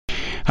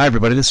Hi,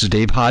 everybody. This is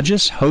Dave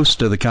Hodges,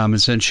 host of The Common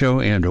Sense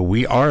Show, and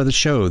we are the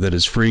show that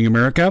is freeing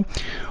America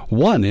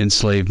one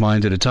enslaved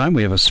mind at a time.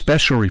 We have a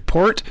special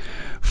report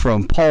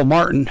from Paul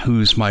Martin,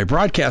 who's my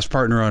broadcast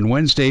partner on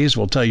Wednesdays.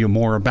 We'll tell you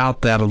more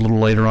about that a little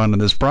later on in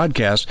this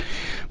broadcast.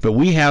 But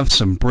we have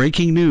some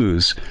breaking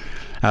news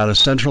out of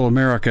Central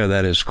America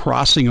that is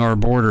crossing our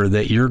border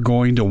that you're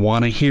going to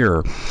want to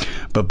hear.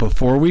 But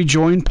before we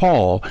join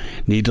Paul,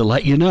 need to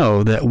let you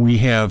know that we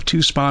have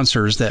two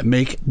sponsors that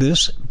make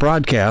this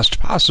broadcast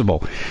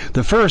possible.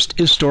 The first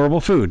is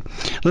Storable Food.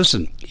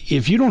 Listen,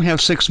 if you don't have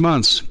 6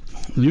 months,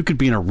 you could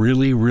be in a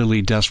really,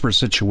 really desperate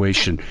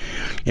situation.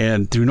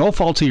 And through no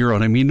fault of your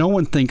own, I mean, no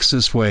one thinks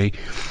this way,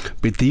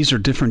 but these are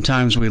different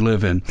times we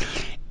live in.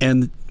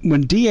 And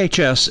when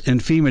DHS and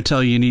FEMA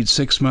tell you need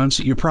 6 months,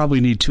 you probably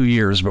need 2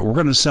 years, but we're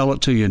going to sell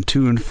it to you in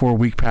 2 and 4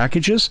 week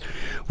packages.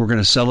 We're going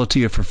to sell it to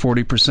you for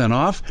 40%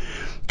 off,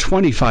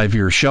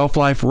 25-year shelf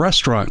life,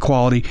 restaurant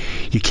quality.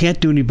 You can't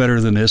do any better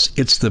than this.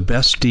 It's the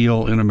best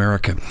deal in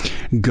America.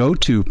 Go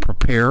to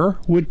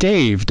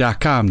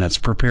preparewithdave.com. That's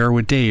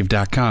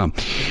preparewithdave.com.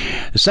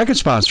 The second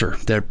sponsor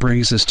that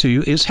brings this to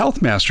you is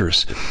Health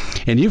Masters.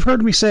 And you've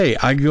heard me say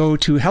I go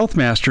to Health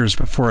Masters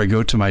before I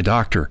go to my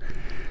doctor.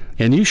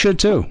 And you should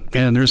too.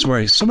 And there's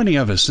why so many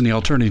of us in the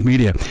alternative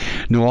media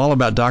know all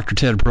about Dr.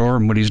 Ted Broer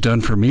and what he's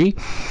done for me,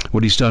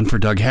 what he's done for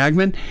Doug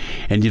Hagman.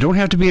 And you don't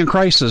have to be in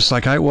crisis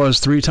like I was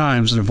 3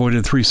 times and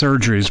avoided 3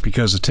 surgeries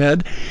because of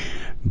Ted.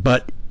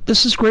 But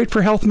this is great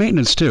for health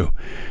maintenance too.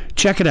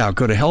 Check it out.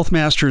 Go to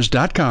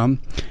healthmasters.com.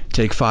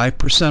 Take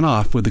 5%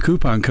 off with the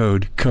coupon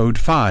code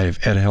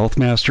CODE5 at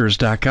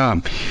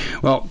healthmasters.com.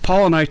 Well,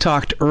 Paul and I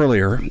talked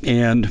earlier,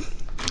 and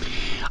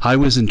I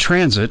was in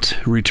transit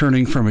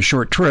returning from a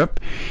short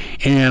trip,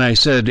 and I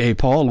said, hey,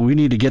 Paul, we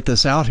need to get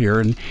this out here.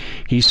 And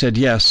he said,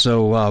 yes.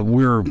 So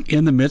we're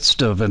in the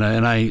midst of, and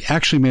I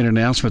actually made an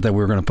announcement that we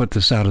were going to put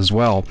this out as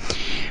well.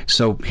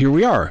 So here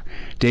we are.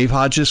 Dave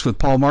Hodges with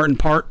Paul Martin.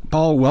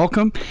 Paul,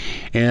 welcome.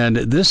 And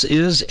this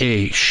is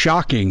a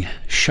shocking,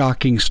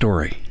 shocking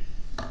story.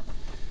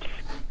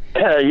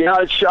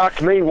 Yeah, it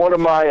shocked me. One of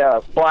my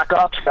Black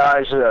Ops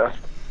guys,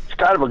 it's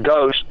kind of a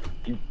ghost.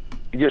 He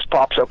just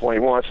pops up when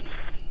he wants.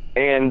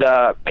 And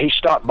he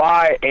stopped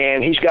by,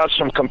 and he's got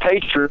some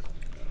compatriots.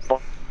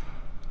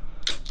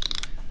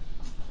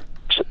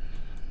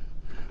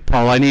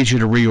 Paul, I need you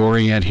to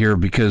reorient here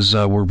because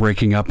we're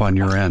breaking up on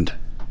your end.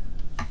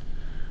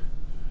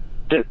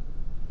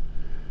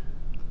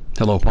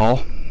 Hello,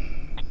 Paul?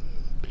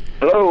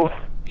 Hello?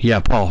 Yeah,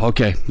 Paul.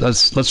 Okay,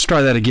 let's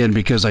try that again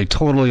because I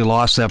totally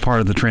lost that part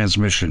of the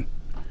transmission.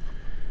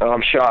 Oh,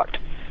 I'm shocked.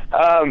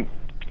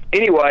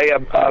 Anyway,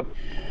 a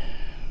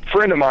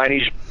friend of mine,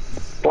 he's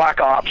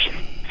Black Ops,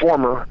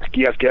 former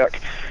Yuck,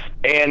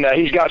 and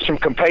he's got some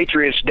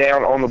compatriots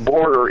down on the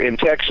border in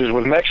Texas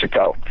with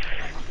Mexico.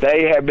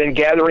 They have been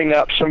gathering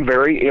up some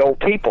very ill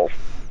people.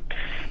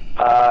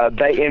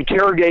 They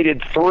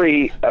interrogated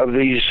 3 of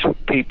these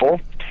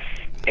people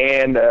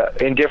and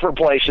in different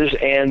places,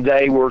 and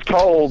they were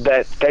told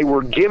that they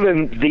were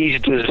given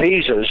these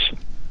diseases,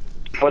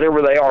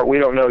 whatever they are, we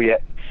don't know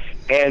yet,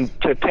 and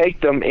to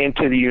take them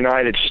into the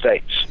United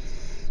States.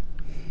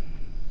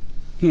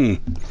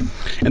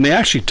 And they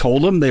actually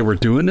told them they were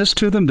doing this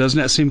to them? Doesn't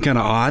that seem kind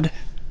of odd?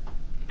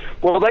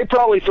 Well, they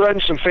probably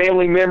threatened some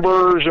family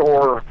members,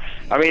 or,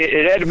 I mean,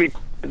 it had to be,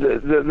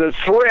 the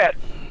threat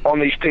on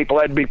these people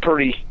had to be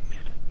pretty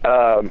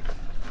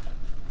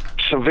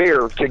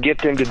severe to get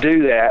them to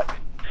do that.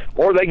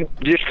 Or they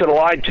just could have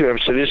lied to them,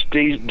 so this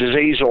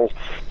disease will,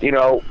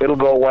 it'll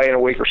go away in a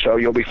week or so,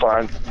 you'll be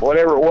fine.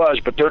 Whatever it was,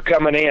 but they're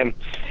coming in.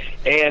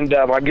 And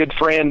my good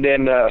friend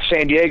in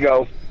San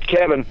Diego,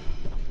 Kevin,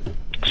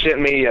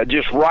 sent me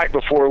just right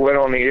before we went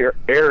on the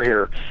air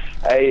here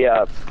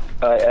a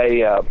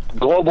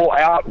global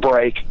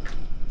outbreak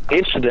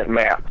incident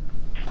map.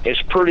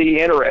 It's pretty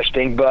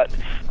interesting, but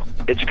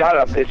it's got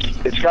a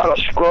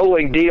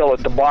scrolling deal at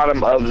the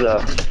bottom of the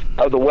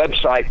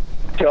website,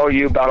 tell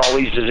you about all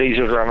these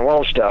diseases around the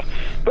world and stuff.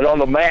 But on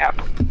the map,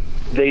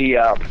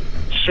 the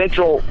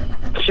Central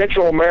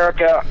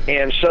America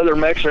and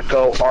southern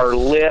Mexico are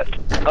lit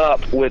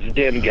up with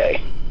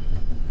dengue.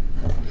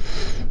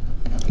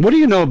 What do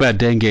you know about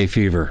dengue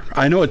fever?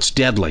 I know it's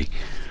deadly,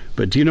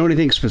 but do you know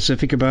anything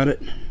specific about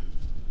it?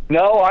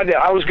 No,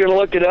 I was going to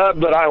look it up,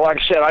 but like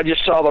I said, I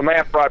just saw the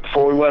map right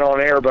before we went on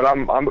air. But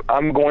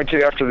I'm going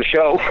to after the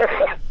show.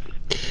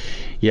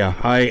 Yeah,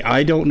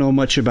 I don't know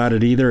much about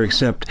it either,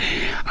 except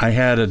I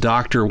had a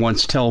doctor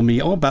once tell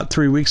me, about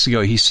 3 weeks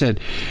ago, he said,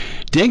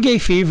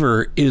 dengue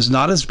fever is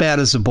not as bad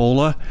as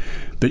Ebola,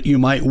 but you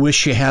might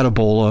wish you had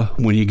Ebola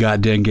when you got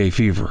dengue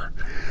fever.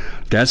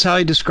 That's how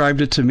he described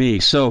it to me.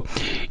 So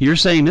you're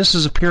saying this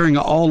is appearing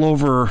all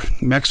over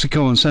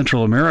Mexico and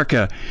Central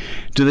America.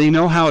 Do they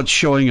know how it's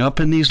showing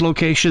up in these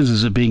locations?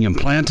 Is it being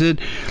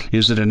implanted?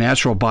 Is it a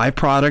natural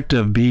byproduct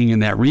of being in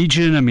that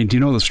region? I mean, do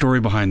you know the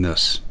story behind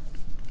this?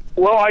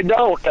 Well, I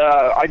don't.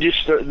 I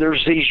just,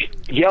 there's these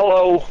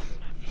yellow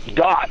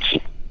dots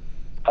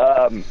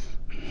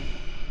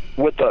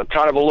with a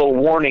kind of a little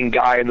warning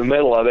guy in the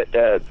middle of it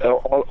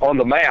on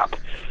the map.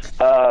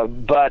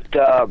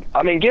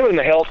 I mean, given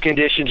the health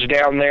conditions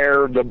down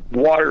there, the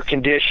water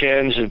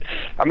conditions, and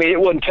I mean, it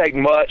wouldn't take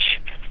much.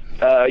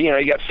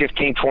 You got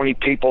 15, 20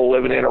 people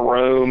living in a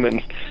room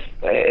and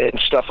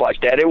stuff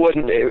like that. It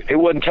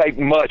wouldn't take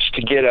much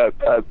to get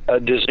a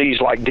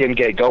disease like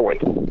dengue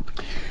going.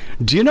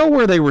 Do you know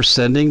where they were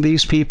sending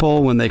these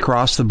people when they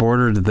crossed the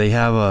border? Did they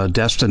have a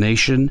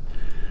destination?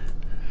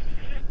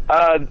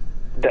 The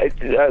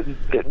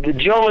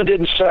gentleman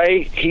didn't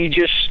say. He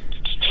just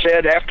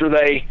said after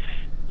they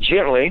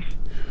gently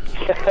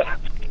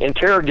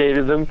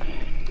interrogated them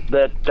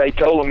that they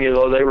told them,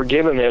 they were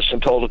given this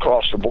and told to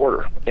cross the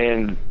border.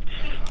 And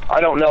I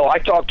don't know. I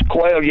talked to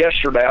Quail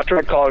yesterday. I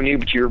tried calling you,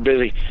 but you were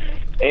busy,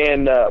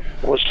 and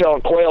was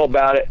telling Quail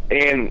about it.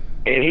 And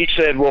he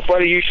said, well,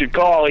 funny you should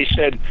call. He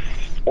said,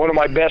 one of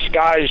my best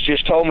guys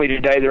just told me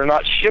today they're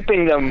not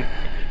shipping them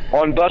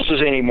on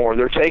buses anymore.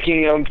 They're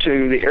taking them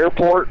to the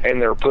airport,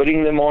 and they're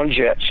putting them on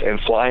jets and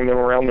flying them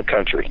around the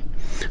country.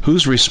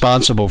 Who's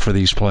responsible for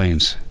these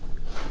planes?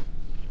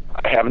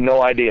 I have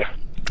no idea.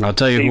 I'll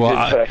tell you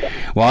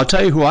I'll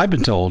tell you who I've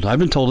been told. I've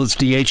been told it's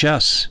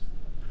DHS.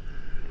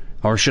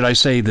 Or should I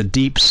say the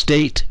deep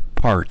state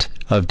part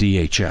of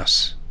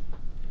DHS.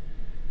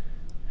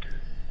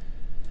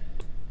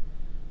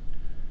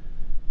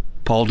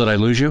 Paul, did I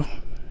lose you?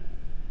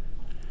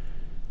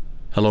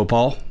 Hello,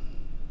 Paul?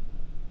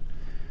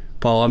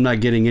 Paul, I'm not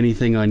getting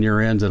anything on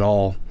your end at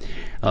all.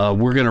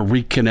 We're going to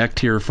reconnect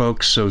here,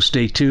 folks, so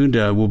stay tuned.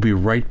 We'll be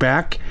right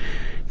back.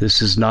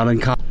 This is Not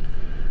Uncommon.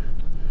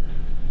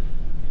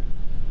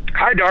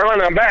 Hi, darling,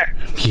 I'm back.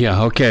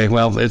 Yeah, okay.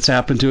 Well, it's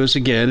happened to us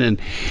again,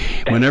 and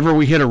whenever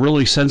we hit a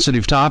really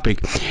sensitive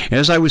topic,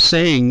 as I was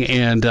saying,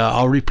 and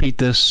I'll repeat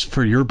this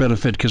for your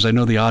benefit because I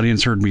know the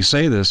audience heard me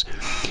say this,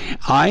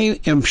 I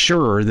am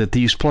sure that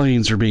these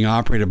planes are being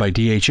operated by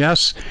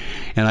DHS,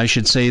 and I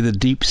should say the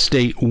deep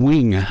state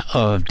wing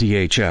of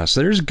DHS.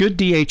 There's good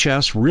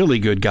DHS, really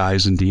good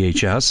guys in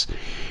DHS,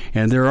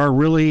 and there are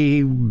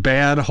really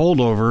bad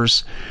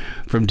holdovers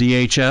from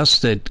DHS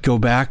that go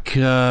back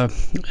to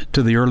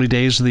the early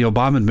days of the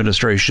Obama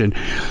administration,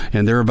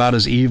 and they're about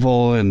as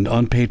evil and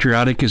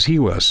unpatriotic as he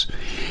was.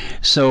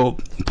 So,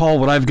 Paul,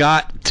 what I've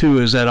got, too,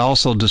 is that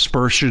also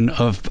dispersion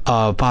of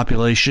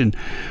population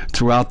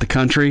throughout the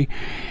country.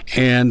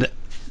 And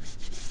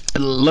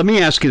let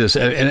me ask you this.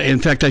 In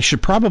fact, I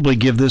should probably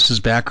give this as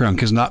background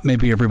because not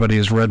maybe everybody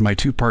has read my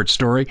two-part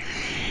story.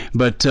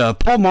 But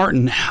Paul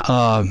Martin,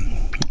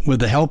 with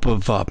the help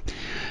of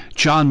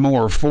John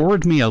Moore,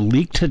 forwarded me a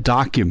leaked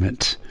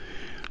document,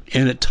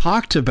 and it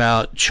talked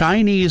about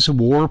Chinese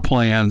war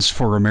plans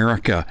for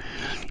America.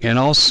 And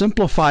I'll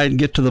simplify it and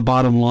get to the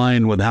bottom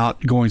line without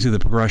going through the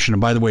progression.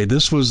 And by the way,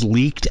 this was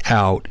leaked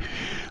out.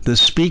 The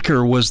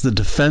speaker was the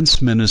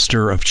defense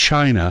minister of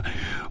China,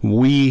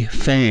 Wei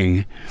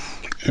Feng,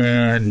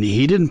 and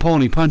he didn't pull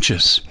any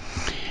punches.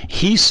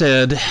 He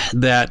said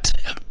that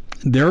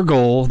their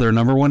goal, their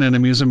number one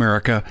enemy is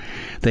America.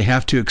 They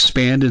have to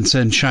expand and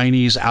send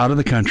Chinese out of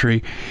the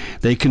country.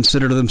 They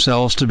consider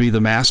themselves to be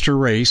the master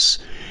race,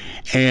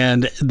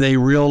 and they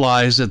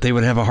realize that they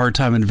would have a hard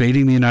time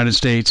invading the United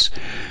States.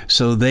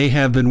 So they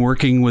have been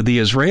working with the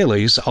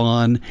Israelis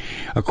on,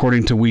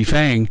 according to Wei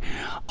Feng,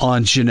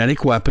 on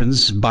genetic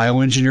weapons,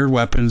 bioengineered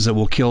weapons that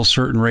will kill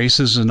certain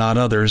races and not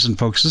others. And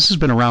folks, this has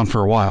been around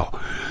for a while.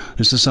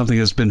 This is something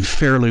that's been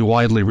fairly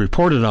widely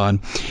reported on.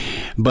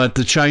 But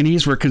the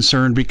Chinese were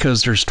concerned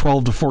because there's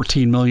 12 to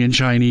 14 million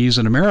Chinese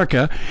in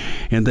America.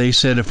 And they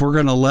said, if we're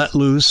going to let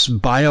loose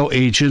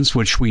bioagents,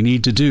 which we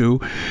need to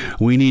do,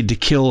 we need to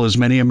kill as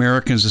many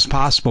Americans as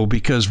possible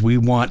because we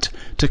want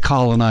to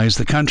colonize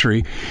the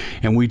country.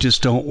 And we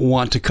just don't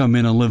want to come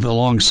in and live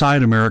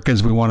alongside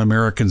Americans. We want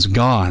Americans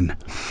gone.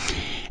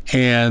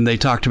 And they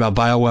talked about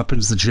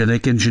bioweapons, the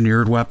genetic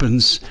engineered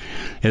weapons,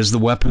 as the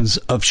weapons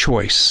of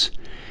choice.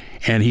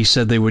 And he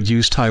said they would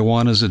use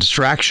Taiwan as a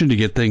distraction to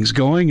get things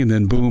going, and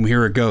then boom,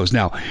 here it goes.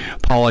 Now,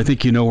 Paul, I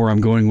think you know where I'm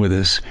going with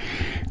this.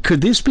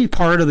 Could this be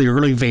part of the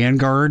early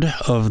vanguard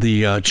of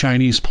the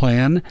Chinese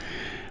plan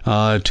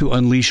to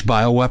unleash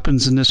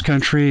bioweapons in this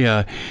country?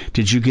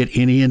 Did you get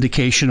any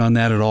indication on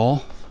that at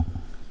all?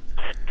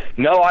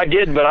 No, I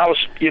did, but I was,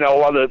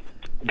 while the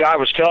guy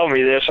was telling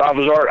me this, I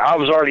was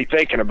already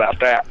thinking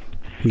about that.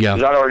 Yeah,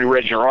 because I'd already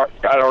read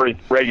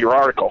your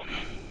article,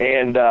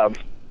 and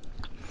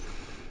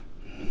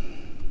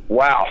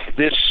wow,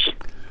 this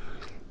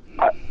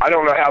I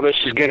don't know how this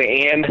is going to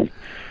end,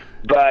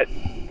 but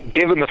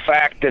given the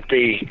fact that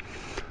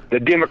the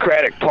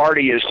Democratic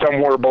Party is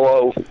somewhere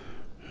below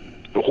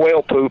the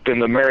whale poop in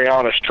the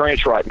Marianas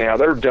Trench right now,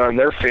 they're done.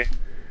 They're fit.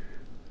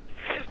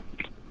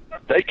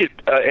 They could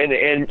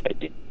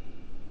and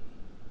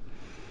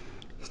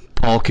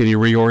Paul, can you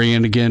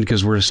reorient again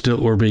because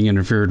we're being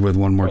interfered with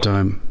one more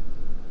time.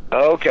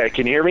 Okay,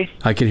 can you hear me?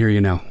 I can hear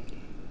you now.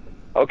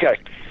 Okay.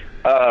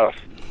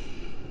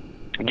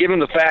 Given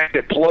the fact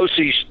that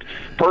Pelosi's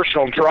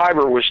personal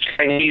driver was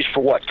Chinese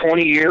for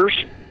 20 years,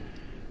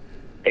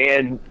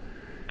 and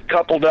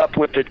coupled up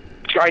with the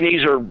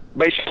Chinese are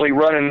basically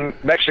running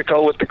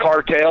Mexico with the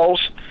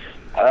cartels,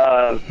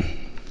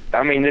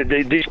 I mean,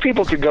 these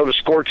people could go to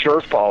scorched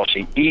earth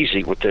policy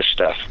easy with this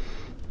stuff.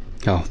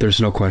 Oh, there's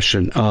no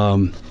question.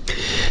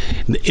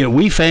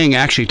 Wei Fang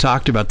actually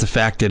talked about the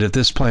fact that if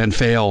this plan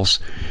fails,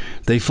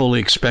 they fully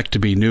expect to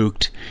be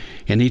nuked.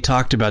 And he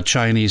talked about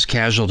Chinese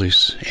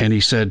casualties, and he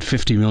said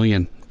 50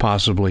 million,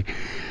 possibly.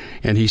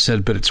 And he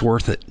said, but it's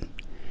worth it.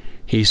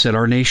 He said,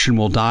 our nation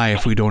will die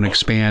if we don't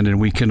expand,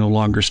 and we can no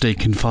longer stay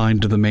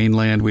confined to the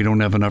mainland. We don't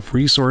have enough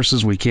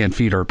resources. We can't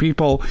feed our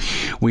people.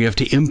 We have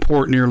to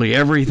import nearly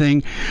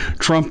everything.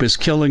 Trump is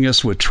killing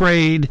us with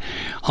trade.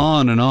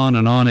 On and on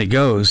and on it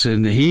goes.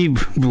 And he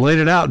laid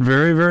it out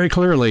very, very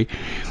clearly.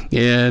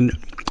 And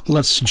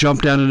let's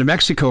jump down into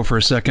Mexico for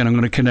a second. I'm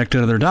going to connect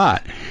another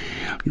dot.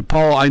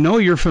 Paul, I know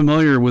you're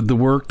familiar with the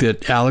work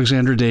that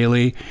Alexandra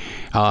Daly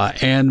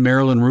and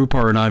Marilyn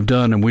Rupar and I've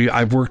done, and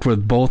I've worked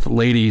with both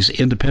ladies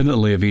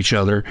independently of each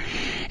other,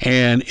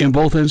 and in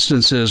both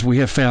instances we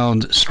have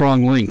found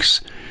strong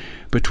links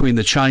between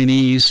the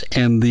Chinese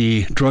and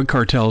the drug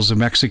cartels of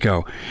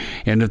Mexico.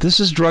 And if this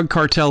is drug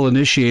cartel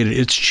initiated,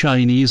 it's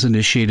Chinese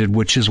initiated,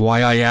 which is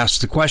why I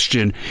asked the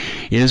question,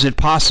 is it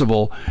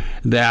possible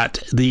that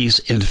these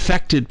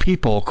infected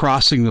people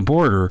crossing the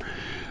border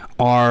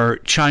are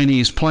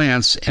Chinese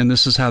plants, and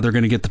this is how they're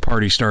going to get the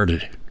party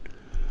started?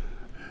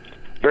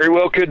 Very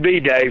well could be,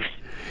 Dave.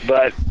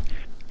 But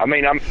I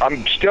mean,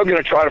 I'm still going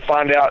to try to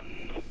find out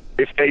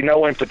if they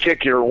know in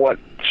particular what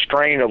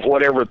strain of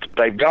whatever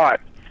they've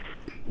got.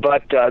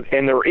 But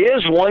and there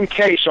is one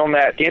case on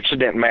that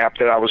incident map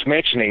that I was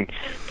mentioning.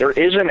 There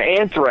is an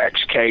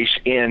anthrax case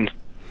in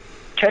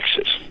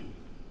Texas.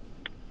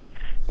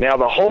 Now,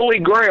 the holy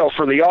grail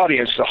for the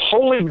audience, the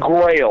holy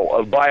grail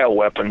of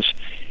bioweapons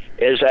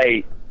is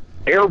a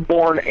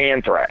airborne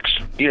anthrax.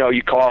 You know,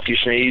 you cough, you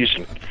sneeze,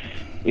 and,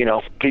 you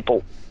know,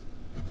 people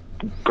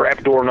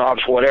grab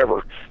doorknobs,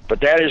 whatever.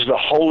 But that is the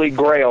holy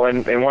grail.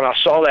 And when I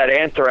saw that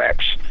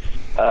anthrax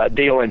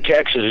deal in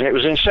Texas, and it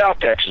was in South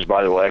Texas,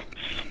 by the way,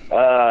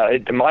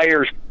 my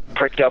ears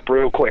pricked up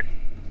real quick.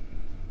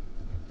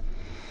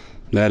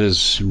 That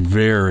is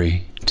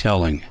very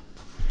telling.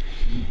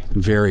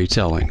 Very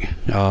telling.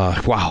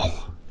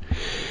 Wow.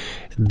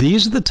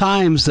 These are the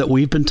times that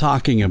we've been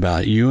talking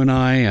about. You and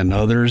I and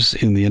others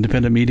in the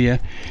independent media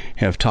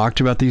have talked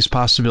about these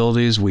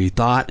possibilities. We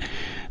thought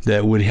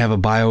that would have a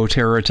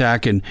bioterror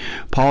attack. And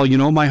Paul, you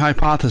know my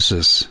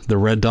hypothesis, the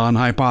Red Dawn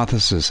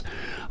hypothesis.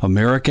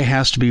 America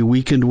has to be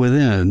weakened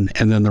within,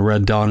 and then the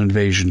Red Dawn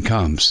invasion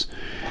comes.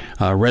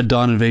 Red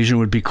Dawn invasion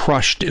would be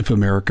crushed if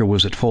America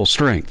was at full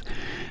strength.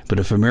 But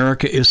if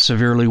America is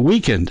severely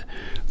weakened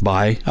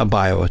by a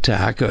bio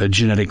attack, a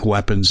genetic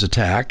weapons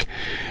attack,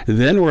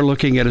 then we're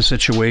looking at a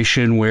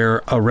situation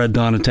where a Red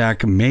Dawn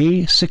attack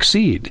may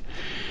succeed.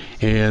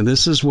 And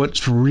this is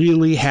what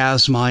really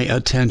has my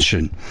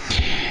attention.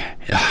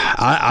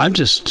 I'm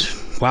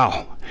just,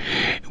 wow.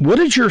 What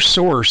did your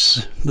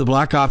source, the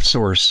Black Ops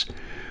source,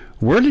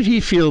 where did he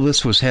feel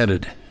this was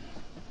headed?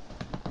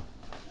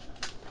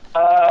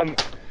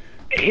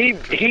 He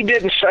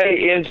didn't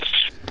say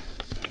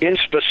in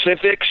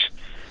specifics,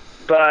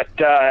 but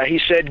he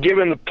said,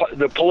 given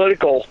the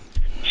political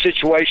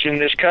situation in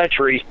this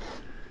country,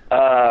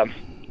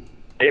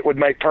 it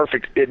made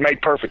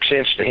perfect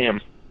sense to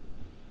him.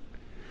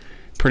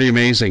 Pretty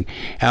amazing.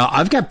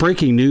 I've got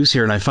breaking news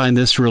here, and I find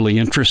this really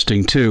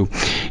interesting, too.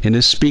 And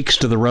this speaks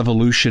to the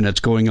revolution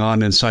that's going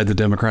on inside the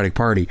Democratic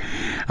Party.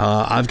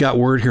 I've got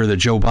word here that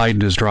Joe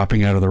Biden is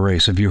dropping out of the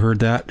race. Have you heard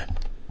that?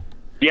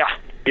 Yeah,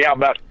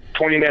 about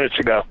 20 minutes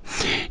ago.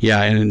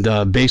 Yeah,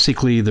 and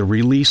basically the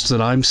release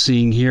that I'm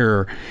seeing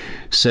here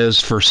says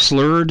for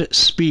slurred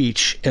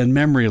speech and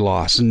memory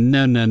loss.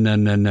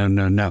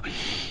 No.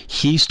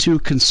 He's too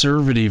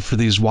conservative for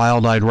these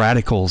wild-eyed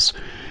radicals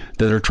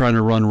that are trying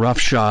to run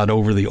roughshod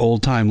over the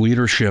old-time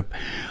leadership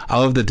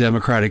of the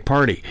Democratic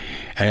Party.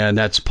 And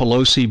that's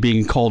Pelosi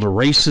being called a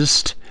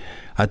racist.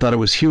 I thought it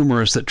was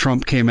humorous that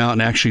Trump came out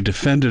and actually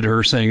defended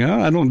her, saying,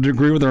 I don't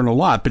agree with her in a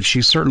lot, but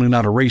she's certainly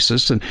not a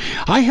racist. And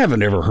I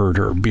haven't ever heard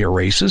her be a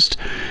racist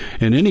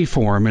in any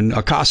form. And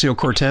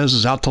Ocasio-Cortez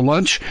is out to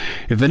lunch.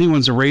 If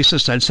anyone's a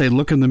racist, I'd say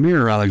look in the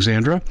mirror,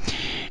 Alexandra.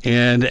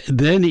 And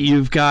then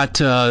you've got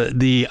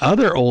the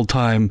other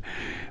old-time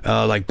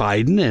like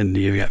Biden, and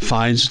you've got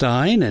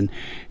Feinstein and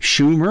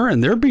Schumer,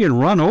 and they're being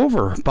run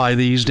over by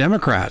these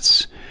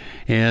Democrats.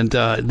 And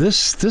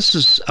this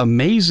is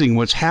amazing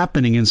what's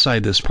happening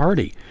inside this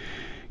party.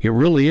 It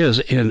really is.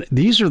 And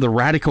these are the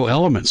radical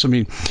elements. I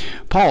mean,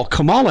 Paul,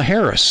 Kamala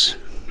Harris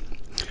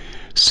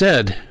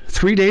said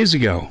 3 days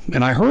ago,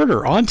 and I heard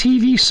her on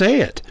TV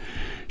say it.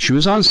 She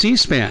was on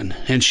C-SPAN,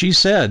 and she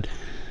said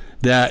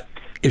that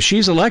if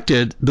she's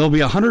elected, there'll be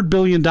 $100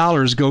 billion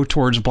go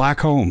towards black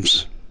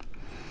homes.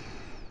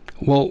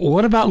 Well,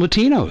 what about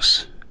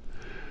Latinos?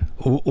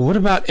 What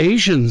about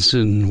Asians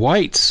and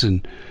whites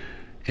and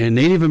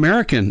Native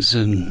Americans?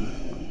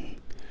 And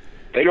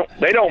they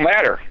don't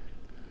matter.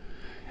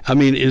 I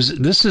mean,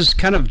 this is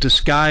kind of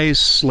disguised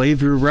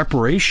slavery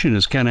reparation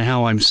is kind of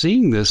how I'm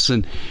seeing this.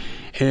 And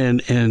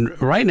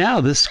right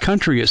now this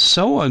country is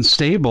so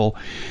unstable.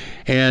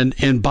 And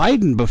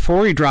Biden,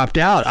 before he dropped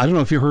out, I don't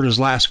know if you heard his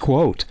last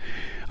quote.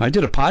 I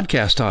did a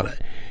podcast on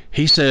it.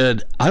 He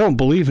said, "I don't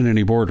believe in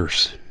any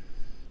borders."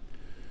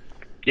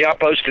 Yeah, I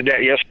posted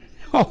that, yes.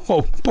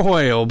 Oh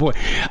boy, oh boy.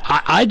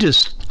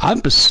 I'm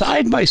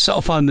beside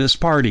myself on this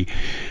party.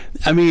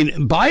 I mean,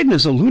 Biden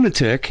is a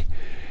lunatic.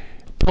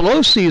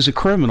 Pelosi is a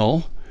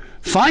criminal.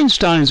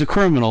 Feinstein's a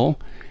criminal.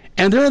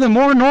 And they're the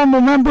more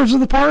normal members of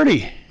the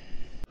party.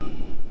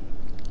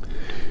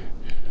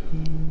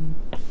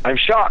 I'm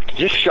shocked,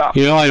 just shocked.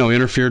 I know,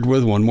 interfered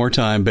with one more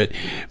time, but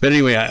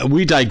anyway,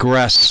 we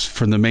digress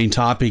from the main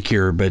topic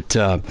here. But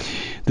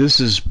this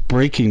is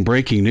breaking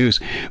news.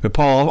 But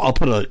Paul, I'll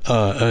put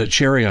a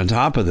cherry on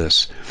top of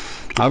this.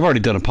 I've already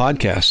done a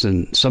podcast,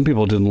 and some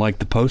people didn't like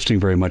the posting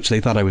very much. They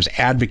thought I was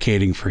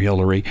advocating for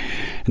Hillary,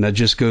 and that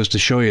just goes to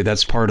show you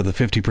that's part of the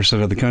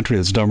 50% of the country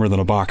that's dumber than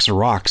a box of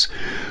rocks.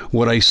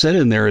 What I said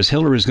in there is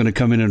Hillary's going to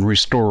come in and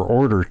restore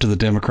order to the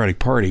Democratic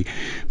Party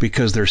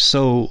because they're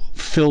so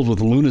filled with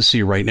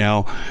lunacy right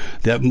now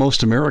that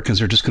most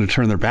Americans are just going to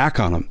turn their back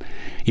on them.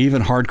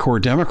 Even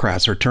hardcore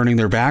Democrats are turning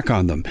their back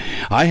on them.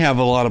 I have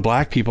a lot of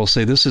black people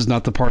say this is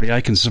not the party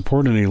I can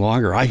support any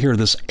longer. I hear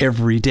this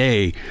every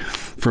day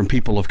from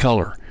people of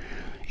color.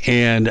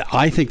 And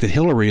I think that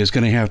Hillary is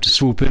going to have to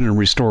swoop in and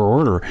restore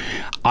order.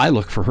 I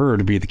look for her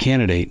to be the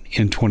candidate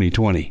in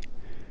 2020.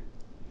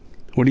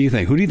 What do you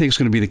think? Who do you think is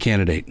going to be the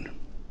candidate?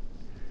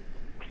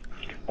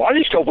 Well, I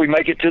just hope we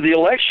make it to the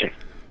election.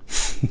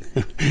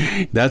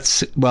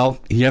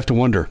 You have to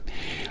wonder.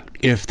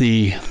 If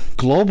the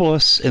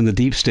globalists and the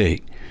deep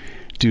state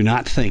do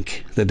not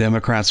think the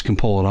Democrats can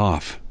pull it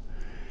off,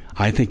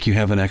 I think you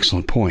have an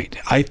excellent point.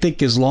 I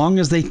think as long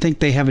as they think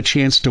they have a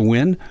chance to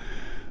win,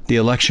 the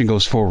election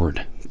goes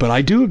forward. But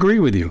I do agree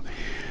with you.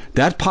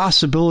 That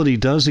possibility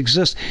does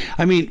exist.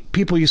 I mean,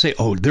 you say,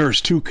 oh,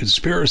 there's two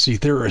conspiracy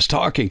theorists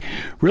talking.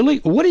 Really?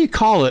 What do you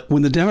call it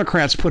when the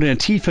Democrats put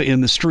Antifa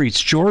in the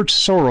streets, George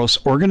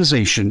Soros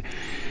organization,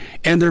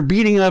 and they're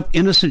beating up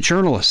innocent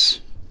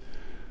journalists?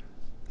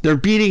 They're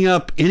beating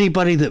up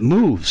anybody that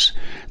moves.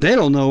 They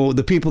don't know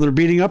the people they're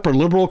beating up are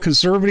liberal,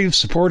 conservative,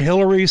 support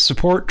Hillary,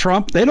 support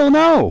Trump. They don't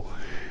know.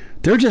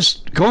 They're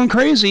just going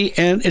crazy,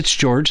 and it's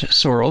George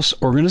Soros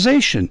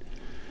organization.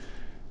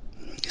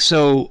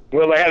 So,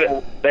 well,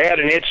 they had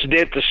an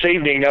incident this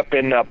evening up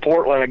in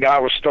Portland. A guy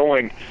was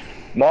throwing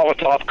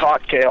Molotov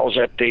cocktails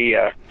at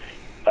the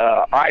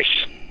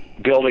ICE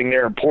building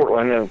there in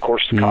Portland, and of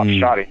course the cops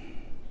shot him.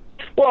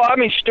 Well, I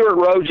mean, Stuart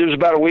Rhodes, it was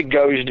about a week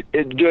ago, he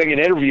was doing an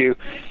interview,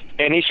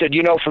 and he said,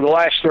 for the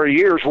last 30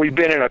 years, we've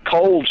been in a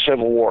cold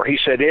civil war. He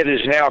said, it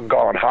has now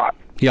gone hot.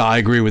 Yeah, I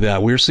agree with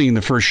that. We're seeing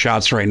the first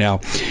shots right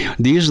now.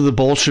 These are the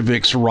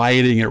Bolsheviks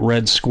rioting at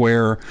Red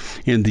Square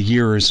in the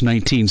years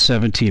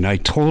 1917. I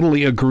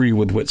totally agree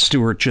with what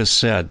Stuart just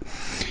said.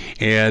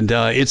 And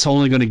it's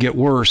only going to get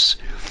worse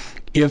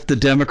if the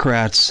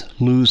Democrats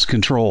lose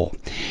control.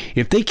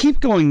 If they keep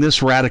going this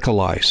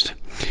radicalized,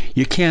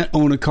 you can't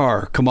own a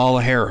car.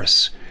 Kamala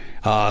Harris.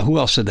 Who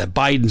else said that?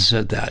 Biden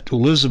said that.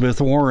 Elizabeth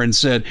Warren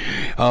said,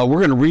 we're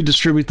going to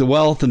redistribute the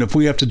wealth, and if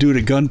we have to do it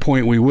at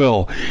gunpoint, we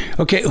will.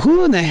 Okay,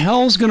 who in the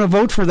hell is going to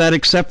vote for that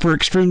except for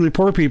extremely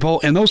poor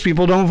people, and those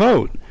people don't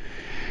vote?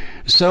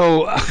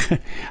 So,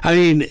 I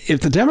mean,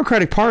 if the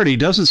Democratic Party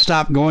doesn't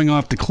stop going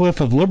off the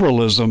cliff of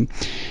liberalism,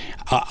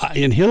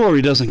 and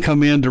Hillary doesn't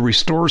come in to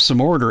restore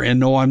some order, and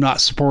no, I'm not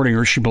supporting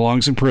her, she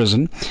belongs in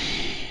prison.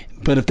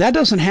 But if that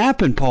doesn't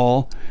happen,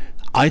 Paul,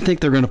 I think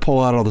they're going to pull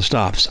out all the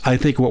stops. I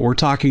think what we're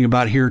talking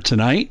about here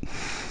tonight,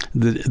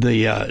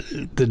 the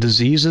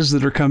diseases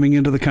that are coming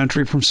into the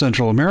country from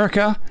Central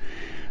America,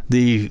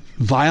 the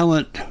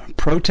violent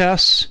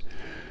protests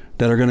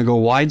that are going to go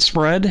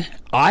widespread,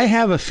 I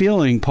have a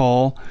feeling,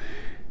 Paul,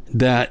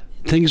 that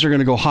things are going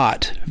to go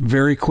hot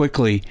very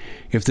quickly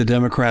if the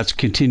Democrats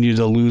continue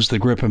to lose the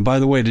grip. And by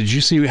the way, did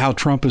you see how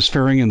Trump is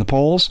faring in the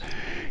polls?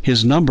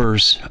 His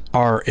numbers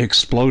are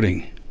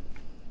exploding.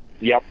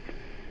 Yep.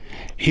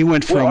 He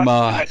went from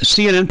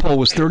CNN poll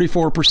was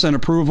 34%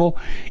 approval.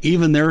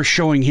 Even they're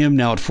showing him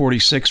now at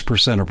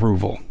 46%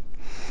 approval.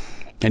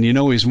 And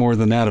he's more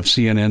than that of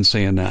CNN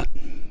saying that.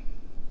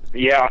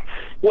 Yeah.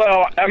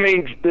 Well, I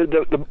mean,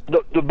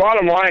 the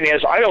bottom line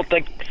is I don't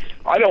think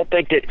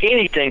that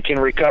anything can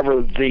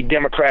recover the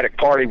Democratic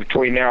Party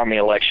between now and the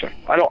election.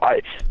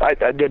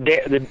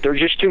 There's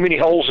just too many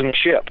holes in the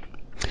ship.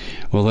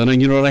 Well,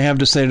 then you know what I have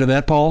to say to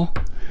that, Paul?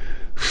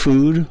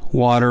 Food,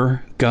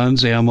 water,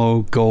 guns,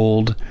 ammo,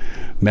 gold,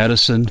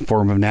 medicine,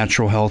 form of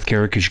natural health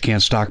care because you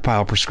can't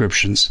stockpile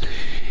prescriptions,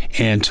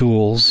 and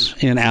tools,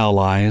 and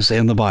allies,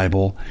 and the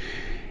Bible.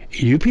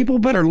 You people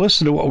better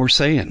listen to what we're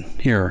saying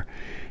here.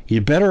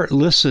 You better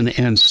listen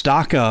and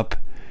stock up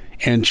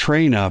and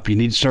train up. You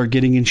need to start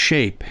getting in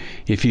shape.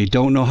 If you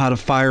don't know how to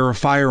fire a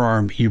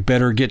firearm, you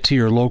better get to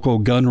your local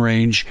gun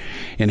range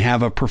and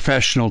have a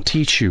professional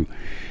teach you.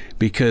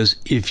 Because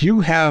if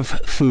you have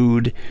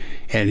food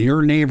and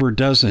your neighbor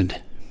doesn't,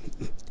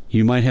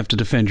 you might have to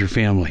defend your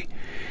family.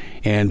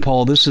 And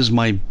Paul, this is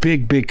my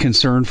big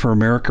concern for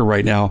America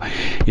right now,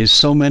 is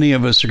so many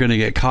of us are going to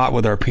get caught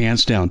with our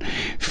pants down.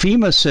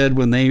 FEMA said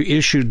when they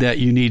issued that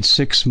you need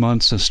 6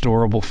 months of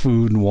storable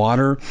food and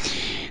water,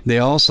 they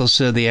also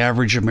said the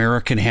average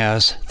American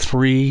has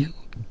 3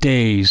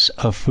 days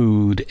of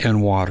food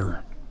and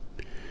water.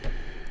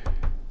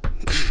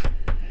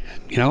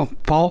 You know,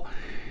 Paul,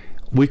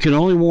 we can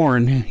only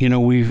warn. You know,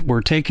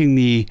 we're taking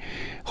the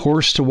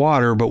horse to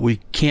water, but we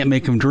can't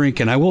make him drink.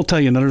 And I will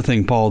tell you another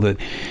thing, Paul, that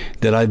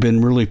I've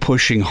been really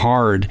pushing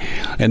hard.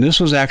 And this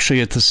was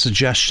actually at the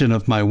suggestion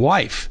of my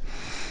wife.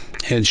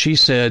 And she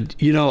said,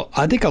 you know,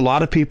 I think a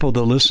lot of people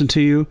that listen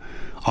to you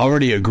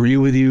already agree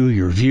with you,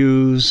 your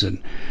views.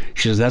 And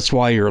she says that's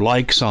why your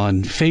likes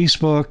on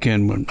Facebook,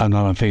 and I'm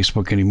not on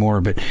Facebook anymore,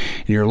 but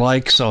your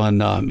likes on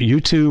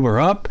YouTube are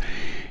up.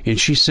 And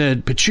she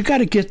said, but you got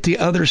to get the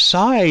other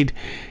side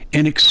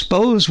and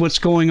expose what's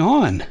going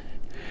on.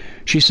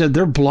 She said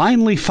they're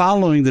blindly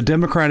following the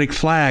Democratic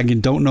flag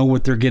and don't know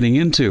what they're getting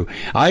into.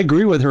 I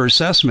agree with her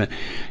assessment.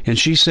 And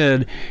she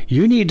said,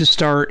 you need to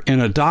start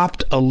and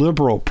adopt a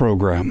liberal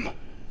program.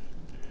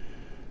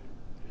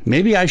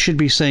 Maybe I should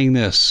be saying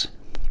this.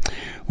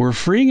 We're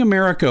freeing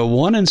America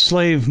one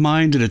enslaved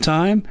mind at a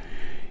time.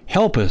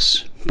 Help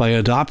us by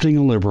adopting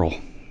a liberal.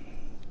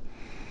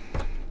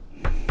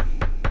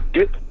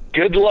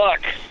 Good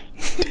luck.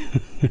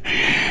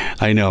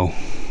 I know.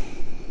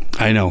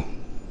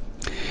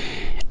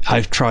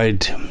 I've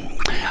tried.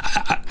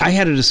 I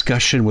had a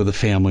discussion with a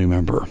family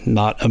member,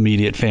 not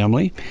immediate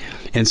family,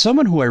 and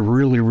someone who I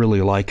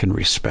really like and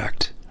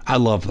respect. I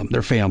love them.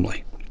 They're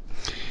family.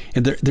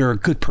 And they're a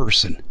good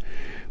person.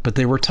 But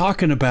they were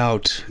talking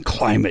about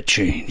climate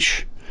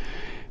change.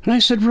 And I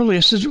said, really?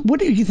 I said, what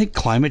do you think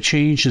climate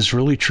change is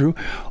really true?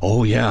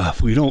 Oh, yeah,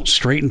 if we don't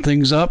straighten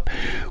things up,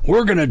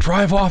 we're going to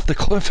drive off the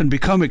cliff and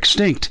become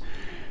extinct.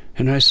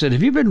 And I said,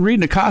 have you been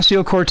reading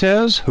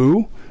Ocasio-Cortez?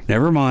 Who?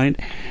 Never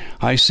mind.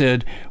 I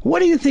said, what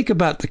do you think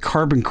about the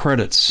carbon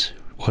credits?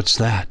 What's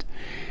that?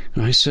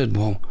 And I said,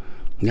 well,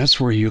 that's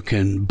where you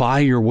can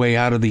buy your way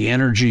out of the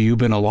energy you've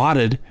been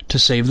allotted to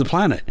save the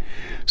planet.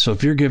 So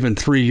if you're given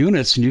 3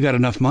 units and you got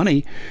enough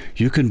money,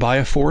 you can buy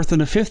a 4th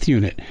and a 5th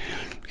unit.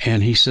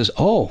 And he says,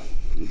 oh,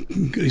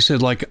 he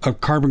said, like a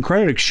carbon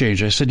credit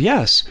exchange. I said,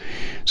 yes.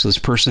 So this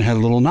person had a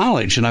little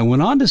knowledge. And I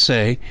went on to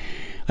say,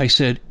 I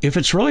said, if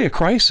it's really a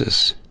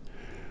crisis,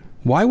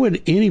 why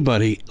would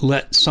anybody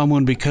let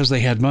someone, because they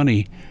had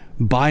money,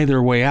 buy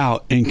their way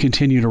out and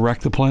continue to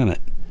wreck the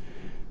planet?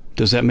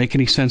 Does that make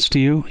any sense to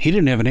you? He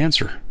didn't have an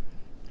answer.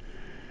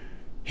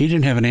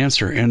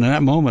 And in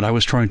that moment, I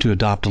was trying to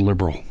adopt a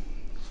liberal.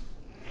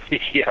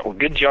 Yeah, well,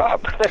 good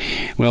job.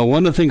 Well,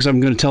 one of the things I'm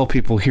going to tell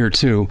people here,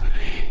 too,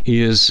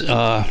 is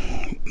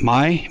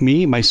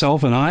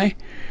myself, and I,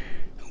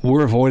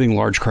 we're avoiding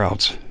large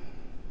crowds.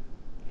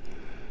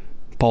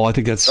 Paul, I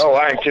think that's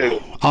I am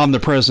too.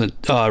 Omnipresent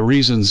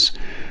reasons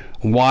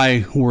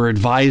why we're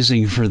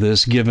advising for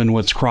this, given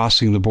what's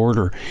crossing the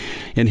border.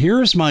 And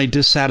here's my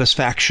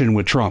dissatisfaction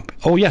with Trump.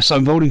 Oh, yes,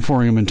 I'm voting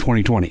for him in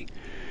 2020.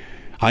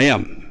 I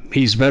am.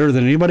 He's better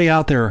than anybody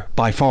out there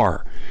by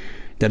far.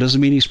 That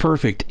doesn't mean he's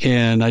perfect.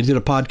 And I did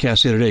a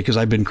podcast the other day because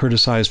I've been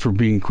criticized for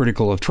being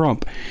critical of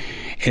Trump.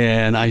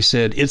 And I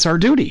said, it's our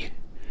duty.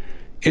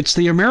 It's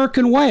the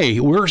American way.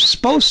 We're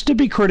supposed to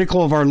be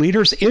critical of our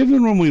leaders,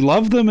 even when we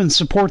love them and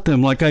support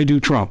them like I do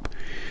Trump.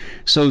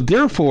 So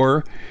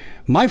therefore,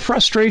 my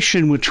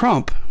frustration with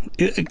Trump,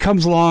 it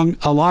comes along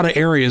a lot of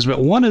areas,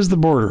 but one is the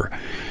border.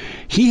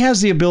 He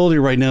has the ability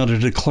right now to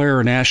declare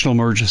a national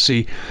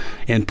emergency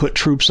and put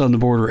troops on the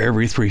border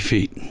every 3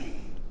 feet.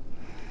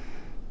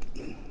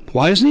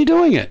 Why isn't he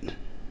doing it?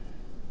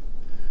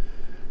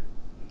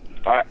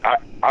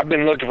 I've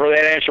been looking for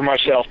that answer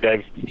myself,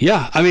 Dave.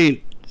 Yeah, I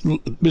mean,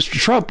 Mr.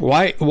 Trump,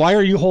 why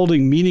are you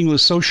holding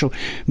meaningless social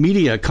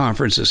media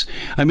conferences?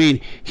 I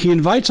mean, he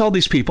invites all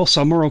these people.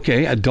 Some are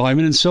okay. At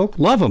Diamond and Silk,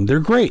 love them. They're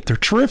great. They're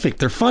terrific.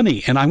 They're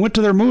funny. And I went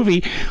to their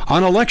movie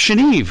on election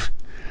eve,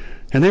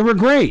 and they were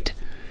great.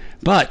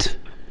 But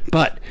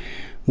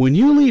when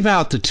you leave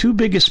out the 2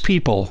 biggest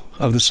people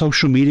of the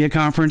social media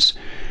conference,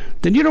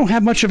 then you don't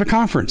have much of a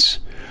conference.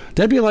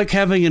 That'd be like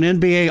having an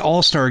NBA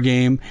All-Star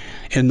game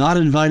and not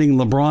inviting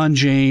LeBron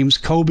James,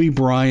 Kobe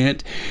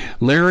Bryant,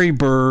 Larry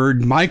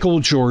Bird, Michael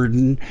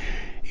Jordan.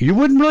 You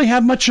wouldn't really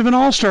have much of an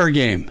All-Star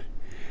game.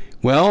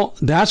 Well,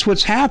 that's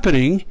what's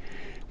happening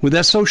with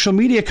that social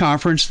media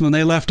conference when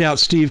they left out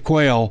Steve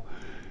Quayle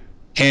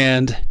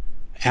and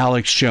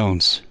Alex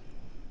Jones.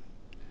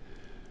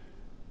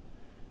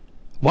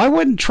 Why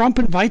wouldn't Trump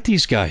invite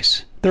these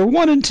guys? They're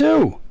 1 and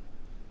 2.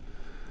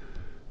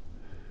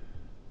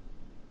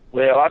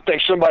 Well, I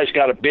think somebody's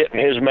got a bit in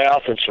his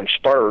mouth and some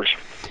spurs.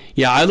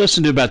 Yeah, I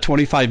listened to about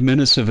 25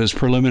 minutes of his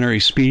preliminary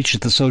speech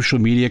at the social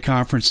media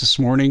conference this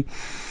morning,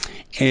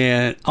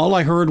 and all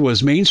I heard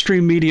was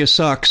mainstream media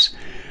sucks,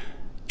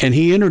 and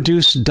he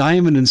introduced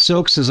Diamond and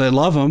Silk, says I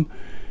love him,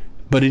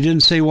 but he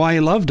didn't say why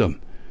he loved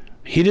them.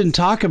 He didn't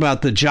talk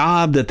about the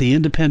job that the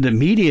independent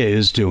media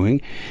is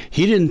doing.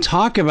 He didn't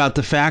talk about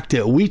the fact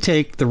that we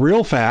take the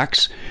real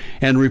facts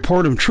and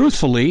report them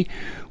truthfully,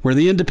 where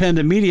the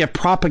independent media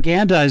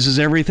propagandizes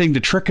everything to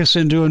trick us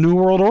into a new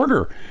world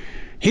order.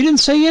 He didn't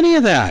say any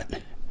of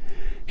that.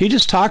 He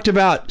just talked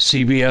about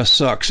CBS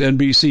sucks,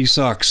 NBC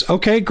sucks.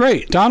 Okay,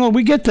 great. Donald,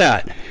 we get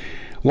that.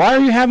 Why are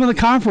you having the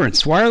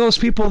conference? Why are those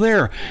people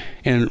there?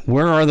 And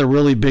where are the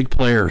really big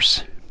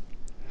players?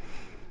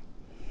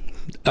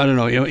 I don't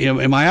know.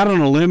 Am I out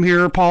on a limb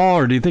here, Paul,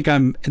 or do you think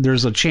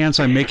there's a chance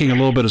I'm making a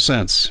little bit of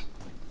sense?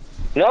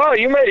 No,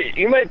 you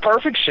made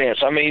perfect sense.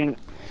 I mean,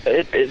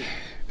 it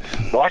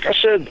like I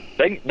said,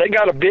 they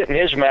got a bit in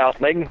his mouth.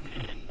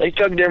 They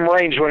tug them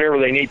reins whenever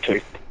they need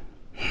to.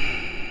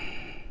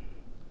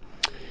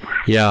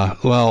 Yeah,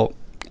 well,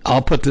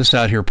 I'll put this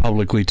out here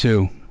publicly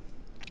too.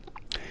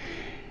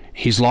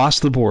 He's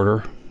lost the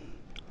border.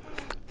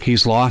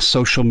 He's lost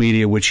social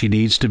media, which he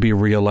needs to be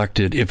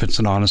reelected if it's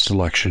an honest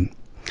election.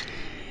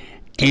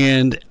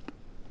 And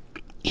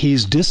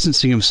he's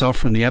distancing himself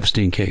from the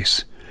Epstein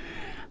case.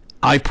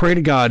 I pray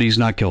to God he's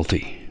not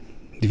guilty.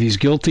 If he's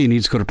guilty, he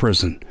needs to go to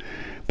prison.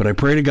 But I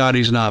pray to God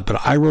he's not.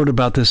 But I wrote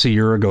about this a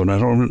year ago, and I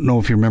don't know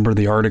if you remember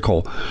the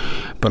article,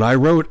 but I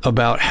wrote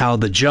about how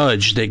the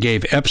judge that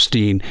gave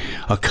Epstein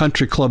a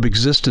country club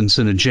existence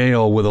in a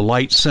jail with a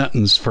light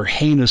sentence for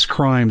heinous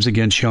crimes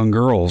against young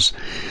girls,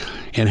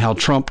 and how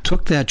Trump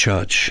took that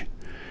judge,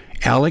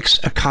 Alex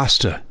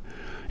Acosta,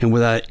 and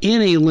without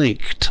any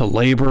link to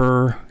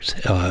labor,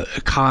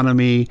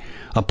 economy,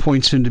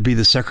 appoints him to be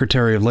the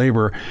Secretary of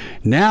Labor.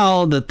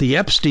 Now that the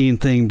Epstein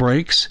thing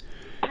breaks,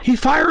 he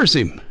fires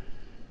him.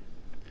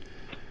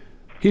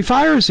 He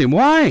fires him.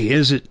 Why?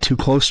 Is it too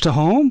close to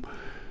home?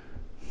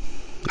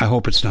 I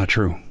hope it's not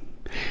true.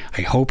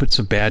 I hope it's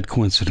a bad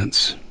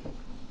coincidence.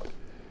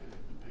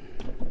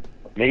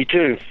 Me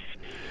too.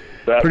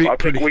 But I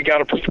think we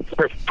got to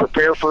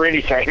prepare for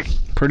anything.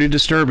 Pretty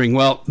disturbing.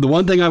 Well, the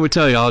one thing I would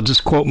tell you, I'll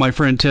just quote my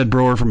friend Ted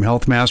Broer from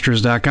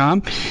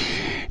healthmasters.com.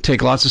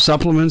 Take lots of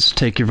supplements,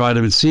 take your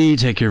vitamin C,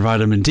 take your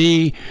vitamin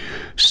D,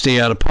 stay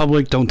out of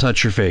public, don't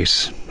touch your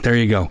face. There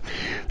you go.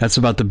 That's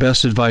about the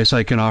best advice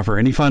I can offer.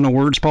 Any final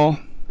words, Paul?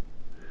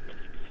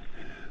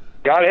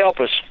 God help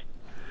us.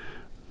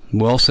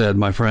 Well said,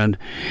 my friend.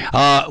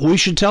 We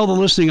should tell the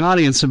listening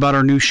audience about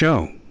our new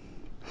show.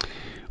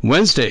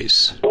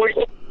 Wednesdays.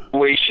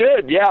 We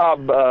should, yeah.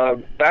 I'm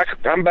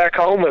back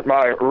home at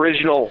my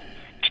original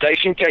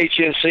station,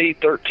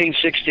 KHNC,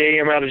 1360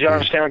 AM out of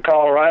Johnstown,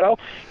 Colorado.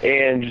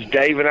 And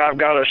Dave and I've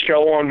got a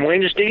show on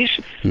Wednesdays,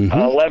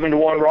 11 to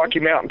 1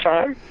 Rocky Mountain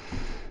time.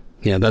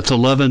 Yeah, that's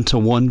 11 to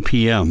 1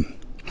 p.m.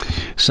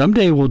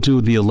 Someday we'll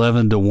do the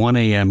 11 to 1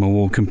 a.m. and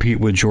we'll compete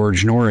with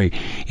George Norrie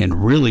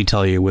and really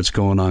tell you what's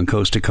going on,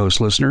 coast to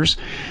coast listeners.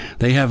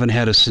 They haven't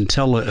had a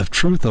scintilla of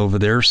truth over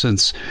there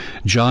since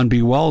John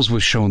B. Wells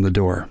was shown the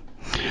door.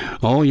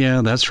 Oh,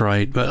 yeah, that's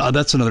right. But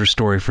that's another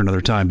story for another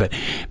time.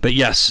 But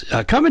yes,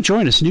 come and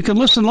join us. And you can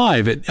listen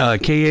live at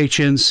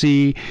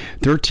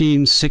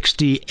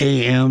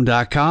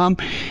KHNC1360am.com.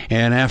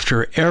 And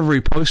after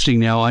every posting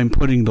now, I'm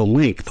putting the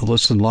link, the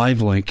listen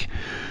live link,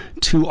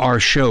 to our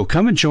show.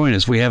 Come and join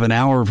us. We have an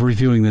hour of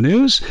reviewing the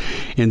news,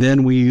 and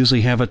then we usually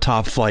have a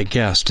top flight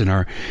guest. And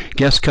our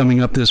guest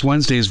coming up this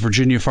Wednesday is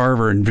Virginia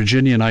Farver. And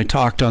Virginia and I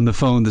talked on the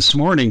phone this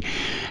morning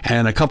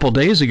and a couple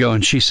days ago,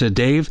 and she said,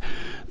 Dave,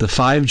 the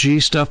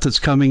 5G stuff that's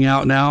coming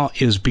out now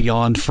is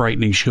beyond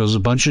frightening. She goes, a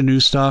bunch of new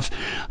stuff.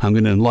 I'm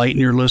going to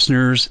enlighten your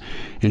listeners.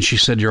 And she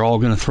said, you're all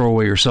going to throw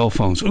away your cell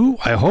phones. Ooh,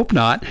 I hope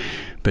not.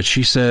 But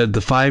she said the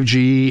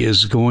 5G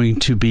is going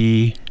to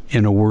be,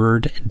 in a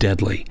word,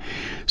 deadly.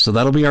 So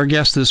that'll be our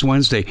guest this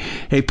Wednesday.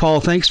 Hey, Paul,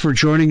 thanks for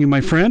joining me,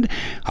 my friend.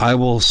 I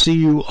will see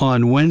you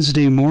on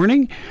Wednesday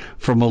morning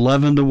from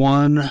 11 to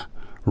 1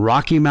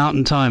 Rocky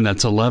Mountain time.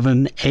 That's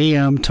 11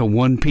 a.m. to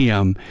 1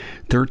 p.m.,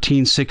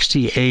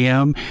 1360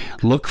 a.m.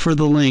 Look for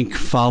the link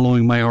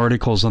following my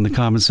articles on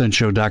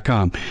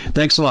thecommonsenseshow.com.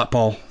 Thanks a lot,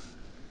 Paul.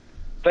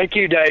 Thank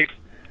you, Dave.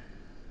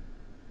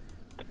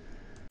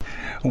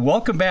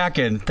 Welcome back,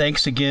 and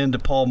thanks again to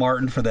Paul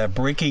Martin for that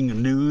breaking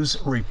news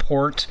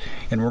report,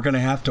 and we're going to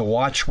have to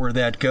watch where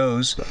that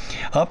goes.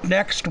 Up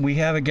next, we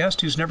have a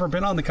guest who's never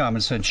been on the Common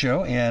Sense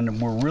Show,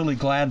 and we're really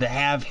glad to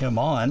have him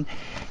on.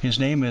 His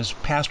name is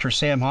Pastor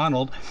Sam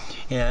Honnold,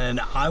 and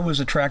I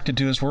was attracted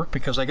to his work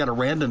because I got a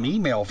random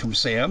email from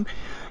Sam.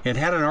 It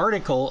had an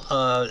article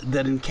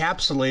that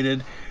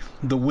encapsulated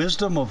the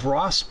wisdom of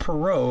Ross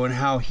Perot and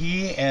how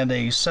he and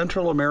a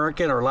Central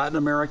American or Latin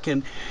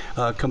American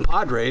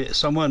compadre,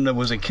 someone that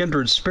was a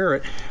kindred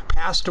spirit,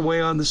 passed away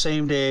on the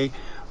same day.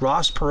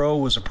 Ross Perot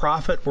was a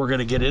prophet. We're going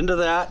to get into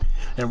that,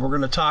 and we're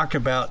going to talk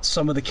about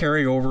some of the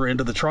carryover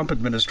into the Trump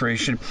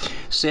administration.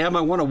 Sam,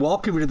 I want to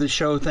welcome you to the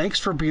show. Thanks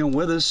for being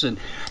with us. And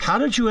how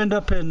did you end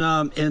up in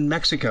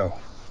Mexico?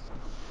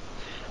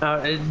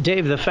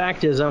 Dave, the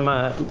fact is I'm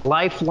a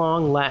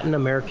lifelong Latin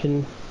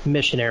American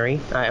missionary.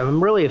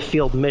 I'm really a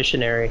field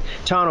missionary.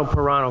 Tano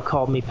Pirano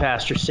called me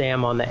Pastor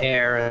Sam on the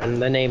air,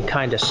 and the name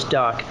kind of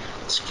stuck.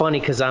 It's funny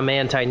because I'm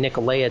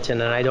anti-Nicolaitan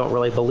and I don't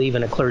really believe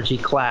in a clergy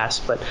class,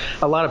 but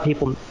a lot of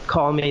people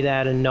call me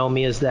that and know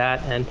me as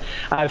that. And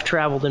I've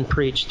traveled and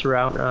preached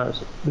throughout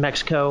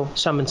Mexico,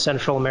 some in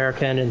Central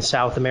America and in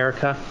South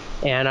America.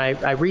 And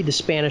I read the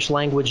Spanish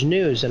language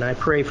news and I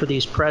pray for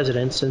these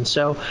presidents. And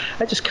so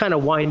I just kind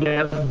of wind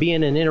up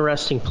being in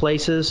interesting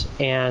places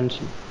and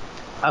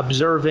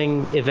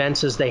observing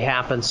events as they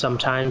happen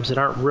sometimes that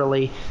aren't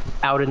really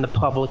out in the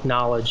public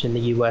knowledge in the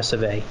U.S.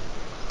 of A.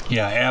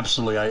 Yeah,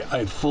 absolutely.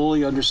 I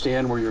fully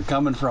understand where you're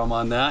coming from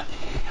on that.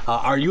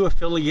 Are you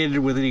affiliated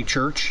with any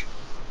church?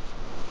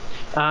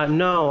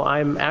 No,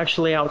 I'm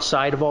actually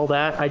outside of all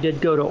that. I did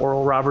go to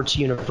Oral Roberts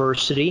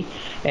University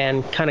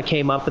and kind of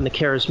came up in the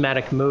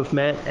charismatic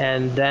movement.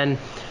 And then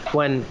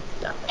when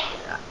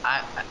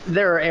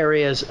there are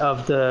areas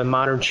of the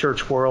modern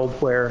church world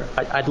where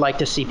I'd like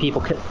to see people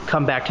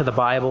come back to the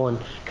Bible and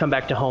come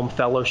back to home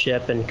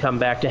fellowship and come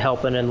back to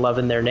helping and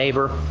loving their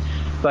neighbor.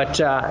 But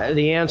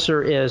the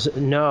answer is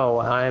no.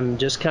 I'm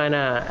just kind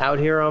of out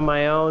here on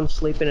my own,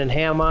 sleeping in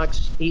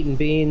hammocks, eating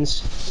beans,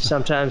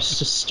 sometimes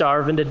just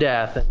starving to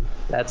death, and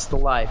that's the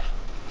life.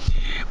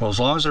 Well, as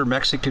long as they're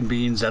Mexican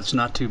beans, that's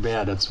not too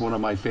bad. That's one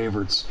of my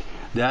favorites.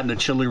 That and a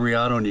chili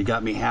relleno, and you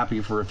got me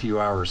happy for a few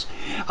hours.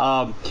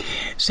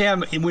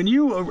 Sam, when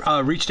you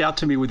reached out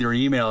to me with your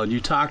email and you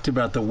talked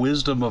about the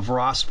wisdom of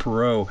Ross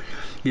Perot,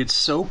 it's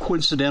so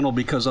coincidental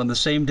because on the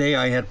same day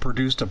I had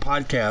produced a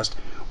podcast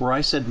where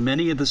I said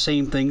many of the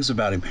same things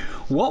about him.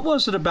 What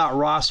was it about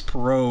Ross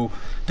Perot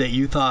that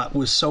you thought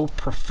was so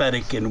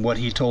prophetic in what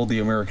he told the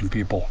American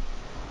people?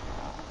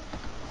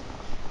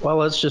 Well,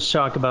 let's just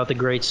talk about the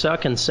great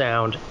sucking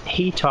sound.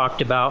 He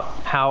talked about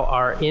how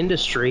our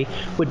industry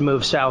would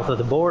move south of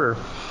the border.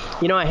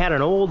 You know, I had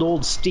an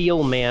old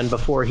steel man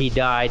before he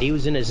died. He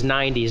was in his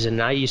 90s,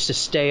 and I used to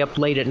stay up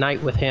late at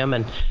night with him,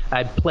 and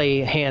I'd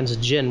play hands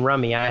of gin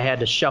rummy. I had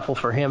to shuffle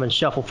for him and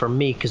shuffle for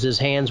me because his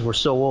hands were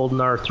so old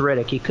and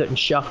arthritic he couldn't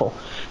shuffle.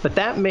 But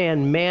that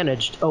man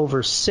managed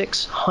over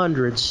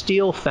 600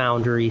 steel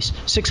foundries,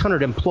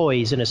 600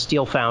 employees in a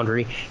steel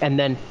foundry, and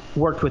then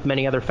worked with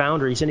many other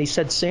foundries. And he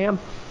said, Sam,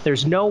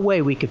 there's no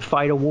way we could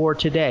fight a war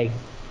today.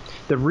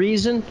 The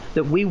reason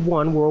that we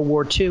won World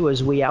War II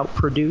is we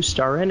outproduced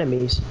our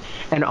enemies,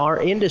 and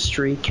our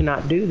industry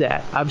cannot do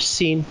that. I've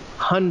seen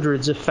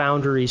hundreds of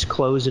foundries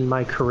close in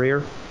my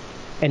career,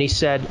 and he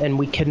said, and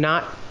we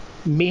cannot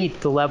meet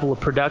the level of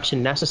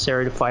production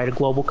necessary to fight a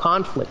global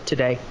conflict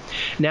today.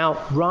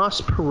 Now,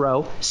 Ross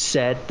Perot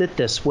said that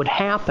this would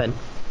happen.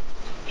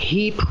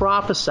 He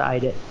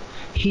prophesied it.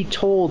 He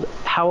told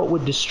how it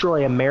would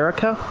destroy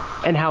America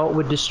and how it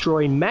would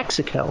destroy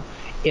Mexico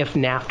if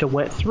NAFTA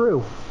went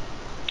through.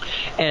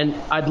 And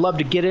I'd love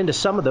to get into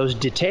some of those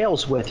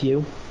details with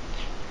you.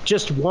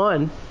 Just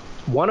one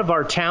of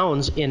our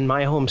towns in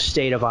my home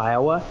state of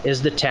Iowa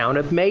is the town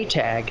of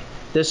Maytag.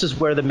 This is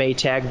where the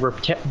Maytag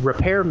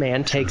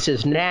repairman takes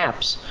his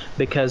naps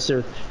because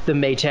the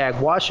Maytag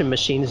washing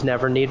machines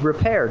never need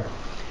repaired.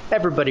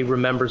 Everybody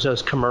remembers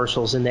those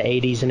commercials in the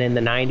 80s and in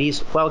the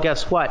 90s. Well,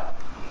 guess what?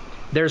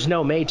 There's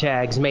no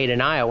Maytags made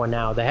in Iowa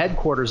now. The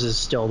headquarters is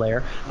still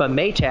there, but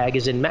Maytag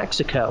is in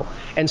Mexico.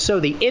 And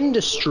so the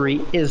industry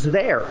is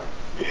there.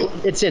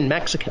 It's in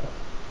Mexico.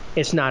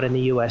 It's not in the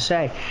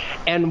USA.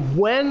 And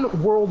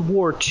when World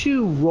War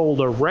II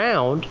rolled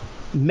around,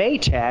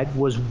 Maytag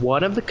was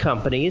one of the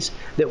companies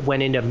that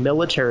went into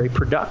military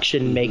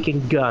production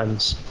making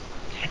guns.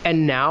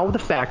 And now the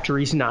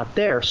factory's not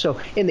there. So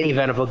in the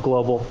event of a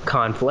global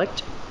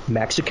conflict,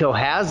 Mexico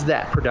has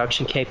that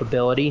production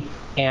capability,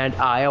 and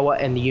Iowa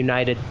and the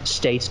United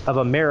States of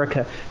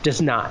America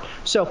does not.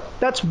 So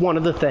that's one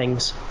of the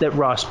things that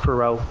Ross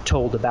Perot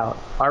told about.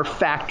 Our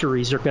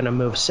factories are going to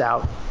move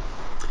south.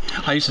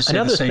 I used to say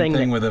the same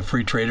thing with the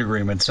free trade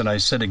agreements, and I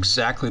said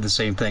exactly the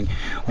same thing.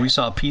 We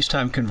saw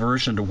peacetime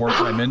conversion to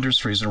wartime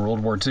industries in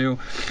World War II.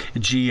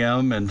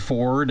 GM and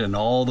Ford and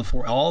all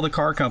the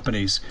car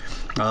companies.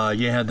 You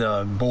had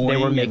the Boeing. They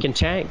were making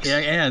tanks.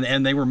 Yeah,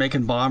 and they were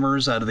making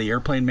bombers out of the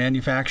airplane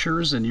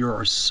manufacturers, and you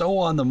are so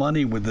on the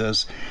money with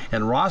this.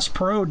 And Ross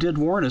Perot did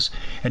warn us,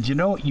 and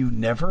you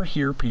never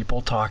hear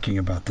people talking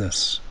about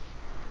this.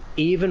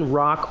 Even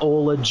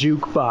Rock-Ola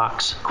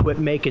Jukebox quit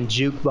making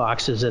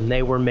jukeboxes, and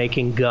they were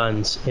making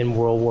guns in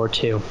World War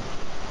II.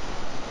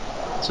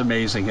 It's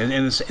amazing, and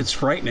it's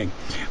frightening.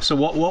 So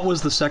what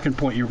was the second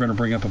point you were going to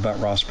bring up about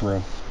Ross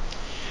Perot?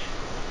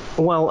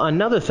 Well,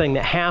 another thing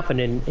that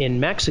happened in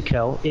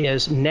Mexico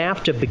is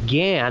NAFTA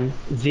began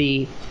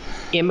the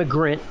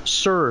immigrant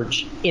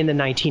surge in the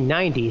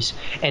 1990s,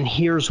 and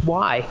here's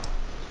why.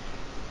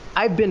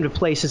 I've been to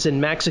places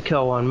in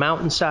Mexico on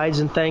mountainsides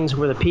and things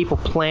where the people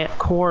plant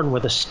corn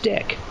with a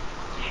stick.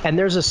 And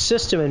there's a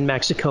system in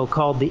Mexico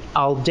called the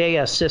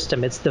aldea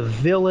system. It's the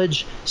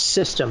village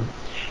system.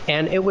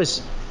 And it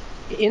was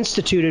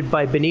instituted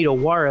by Benito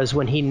Juarez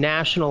when he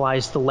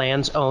nationalized the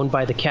lands owned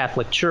by the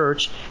Catholic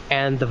Church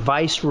and the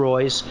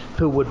viceroys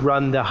who would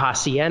run the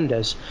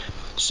haciendas.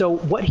 So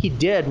what he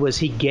did was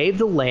he gave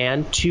the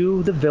land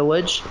to the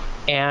village,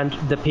 and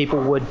the people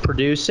would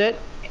produce it,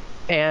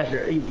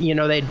 and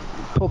they'd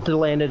put the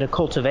land into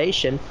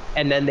cultivation,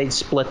 and then they'd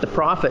split the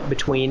profit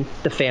between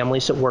the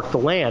families that worked the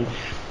land.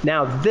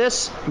 Now,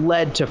 this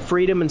led to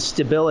freedom and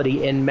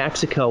stability in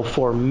Mexico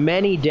for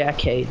many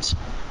decades,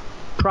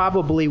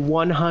 probably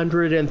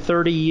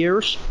 130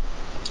 years,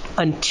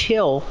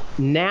 until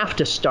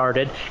NAFTA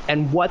started.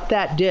 And what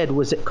that did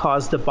was it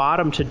caused the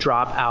bottom to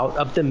drop out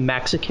of the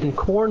Mexican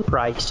corn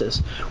prices,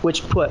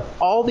 which put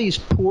all these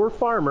poor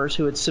farmers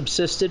who had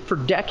subsisted for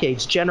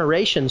decades,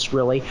 generations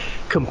really,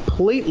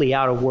 completely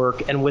out of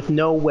work and with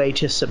no way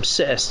to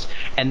subsist.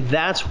 And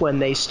that's when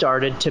they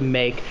started to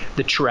make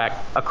the trek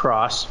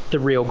across the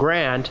Rio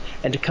Grande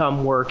and to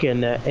come work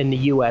in the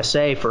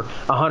USA for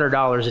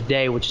 $100 a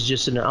day, which is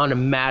just an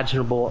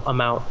unimaginable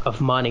amount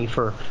of money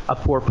for a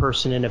poor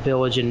person in a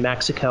village in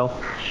Mexico.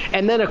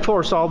 And then, of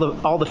course, all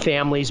the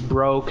families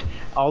broke,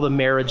 all the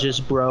marriages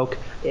broke.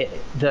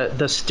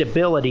 The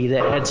stability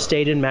that had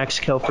stayed in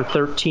Mexico for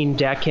 13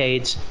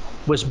 decades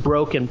was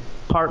broken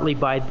partly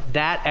by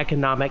that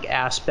economic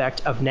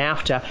aspect of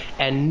NAFTA,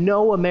 and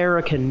no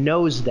American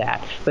knows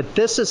that. But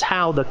this is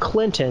how the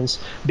Clintons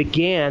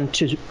began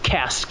to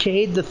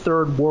cascade the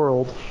third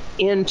world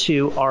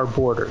into our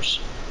borders.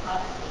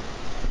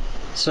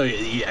 So,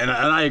 and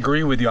I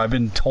agree with you. I've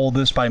been told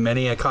this by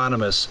many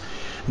economists,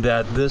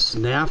 that this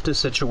NAFTA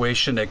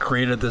situation that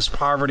created this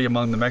poverty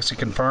among the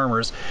Mexican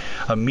farmers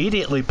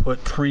immediately put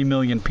 3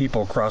 million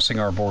people crossing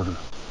our border.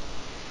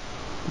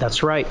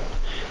 That's right.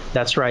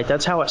 That's right.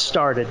 That's how it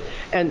started.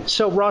 And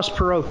so Ross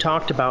Perot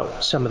talked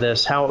about some of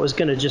this, how it was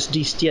going to just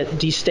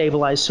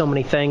destabilize so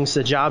many things.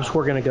 The jobs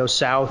were going to go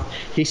south.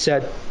 He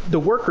said the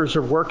workers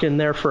are working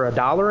there for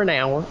 $1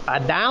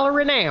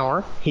 an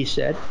hour, he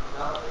said.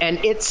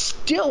 And it's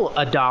still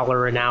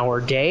 $1 an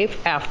hour, Dave,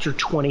 after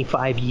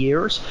 25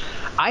 years.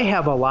 I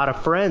have a lot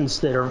of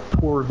friends that are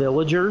poor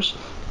villagers,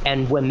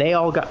 and when they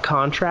all got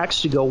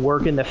contracts to go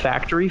work in the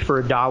factory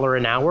for $1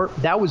 an hour,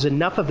 that was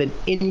enough of an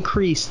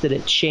increase that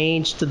it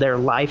changed their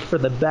life for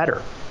the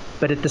better.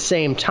 But at the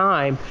same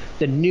time,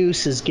 the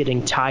noose is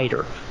getting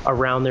tighter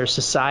around their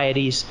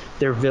societies,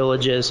 their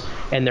villages,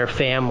 and their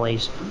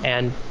families,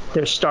 and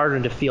they're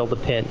starting to feel the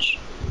pinch.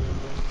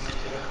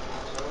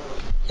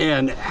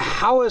 And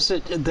how is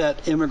it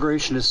that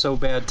immigration is so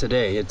bad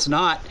today? It's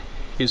not.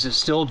 Is it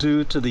still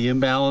due to the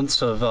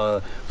imbalance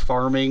of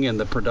farming and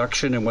the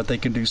production and what they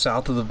can do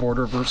south of the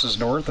border versus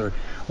north? Or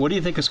what do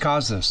you think has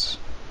caused this?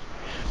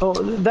 Oh,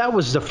 that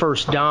was the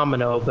first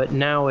domino, but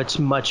now it's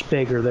much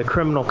bigger. The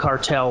criminal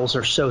cartels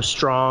are so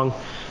strong.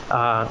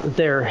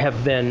 There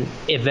have been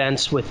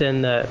events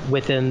within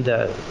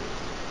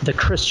the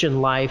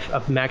Christian life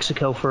of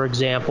Mexico, for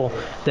example,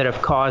 that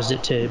have caused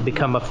it to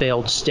become a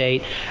failed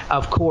state.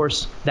 Of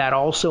course, that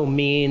also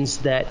means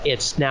that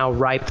it's now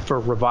ripe for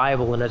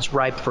revival and it's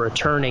ripe for a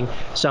turning,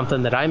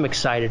 something that I'm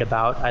excited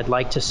about. I'd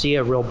like to see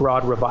a real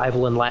broad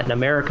revival in Latin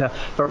America,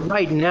 but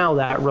right now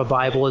that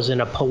revival is in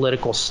a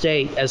political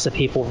state as the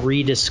people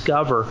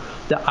rediscover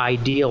the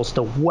ideals,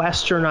 the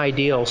Western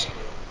ideals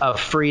of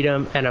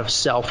freedom and of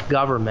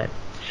self-government.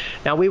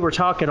 Now, we were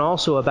talking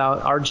also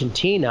about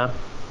Argentina,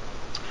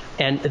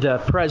 and the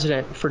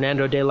president,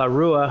 Fernando de la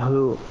Rua,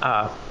 who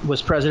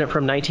was president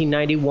from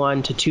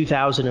 1991 to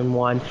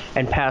 2001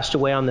 and passed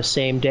away on the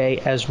same day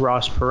as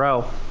Ross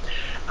Perot.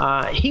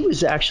 He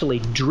was actually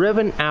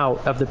driven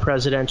out of the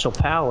presidential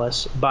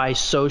palace by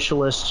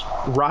socialist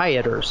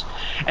rioters.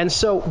 And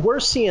so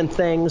we're seeing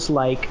things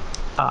like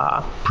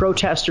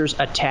protesters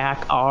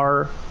attack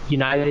our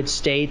United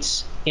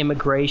States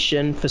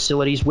immigration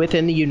facilities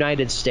within the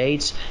United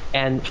States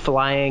and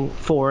flying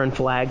foreign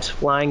flags,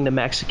 flying the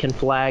Mexican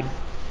flag.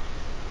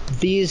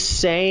 These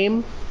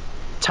same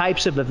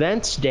types of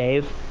events,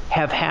 Dave,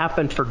 have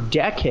happened for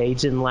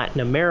decades in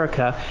Latin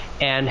America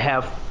and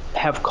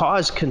have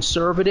caused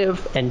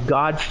conservative and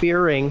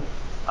God-fearing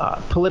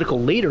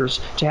political leaders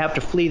to have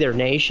to flee their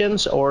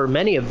nations, or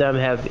many of them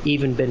have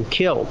even been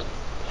killed.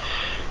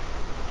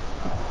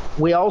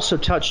 We also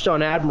touched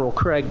on Admiral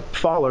Craig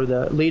Fowler,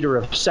 the leader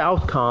of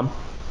Southcom.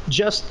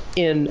 Just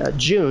in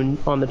June,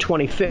 on the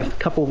 25th, a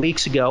couple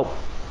weeks ago,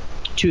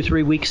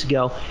 2-3 weeks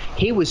ago,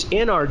 he was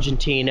in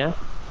Argentina,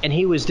 and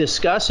he was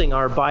discussing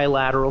our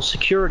bilateral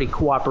security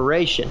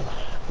cooperation,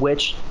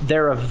 which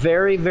they're a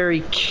very,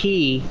 very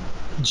key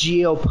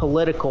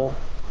geopolitical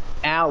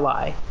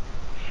ally.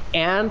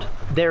 And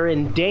they're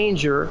in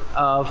danger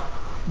of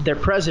their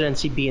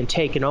presidency being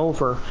taken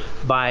over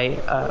by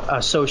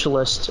a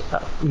socialist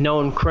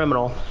known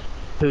criminal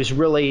who's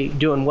really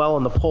doing well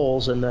in the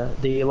polls, and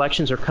the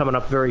elections are coming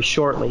up very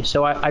shortly.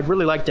 So I'd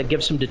really like to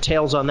give some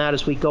details on that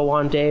as we go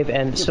on, Dave,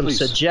 and some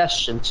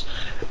suggestions.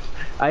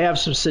 I have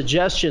some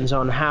suggestions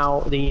on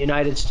how the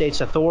United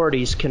States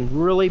authorities can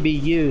really be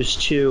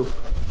used to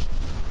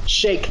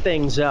shake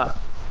things up.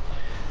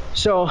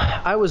 So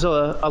I was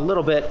a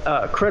little bit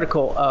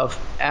critical of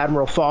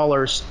Admiral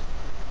Fowler's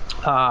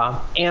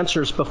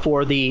answers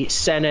before the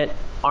Senate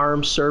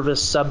Armed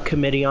Service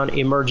Subcommittee on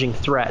Emerging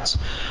Threats.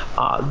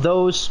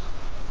 Those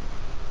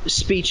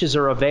speeches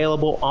are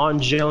available on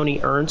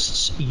Joni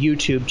Ernst's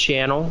YouTube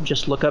channel.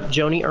 Just look up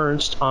Joni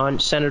Ernst on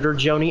Senator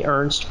Joni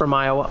Ernst from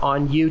Iowa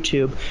on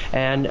YouTube,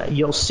 and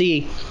you'll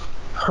see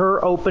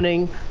her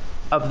opening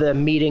of the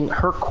meeting,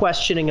 her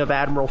questioning of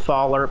Admiral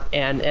Fowler,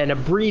 and an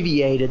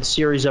abbreviated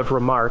series of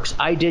remarks.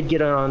 I did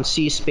get on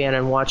C-SPAN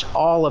and watch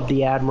all of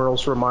the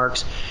Admiral's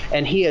remarks,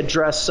 and he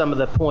addressed some of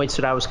the points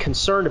that I was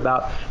concerned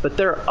about, but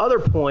there are other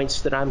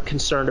points that I'm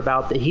concerned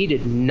about that he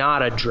did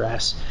not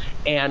address.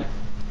 And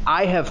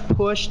I have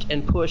pushed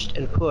and pushed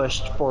and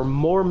pushed for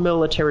more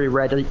military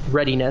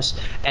readiness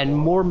and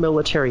more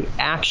military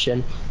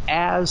action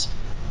as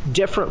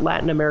different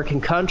Latin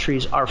American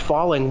countries are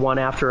falling one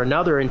after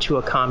another into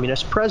a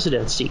communist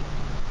presidency.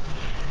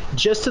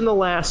 Just in the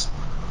last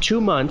 2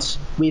 months,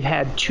 we've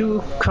had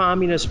 2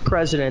 communist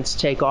presidents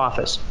take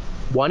office,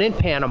 one in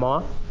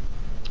Panama,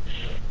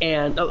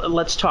 and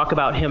let's talk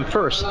about him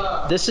first.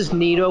 This is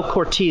Nito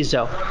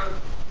Cortizo.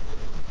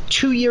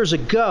 2 years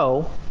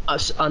ago,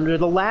 under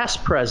the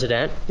last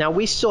president, now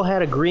we still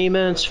had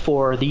agreements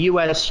for the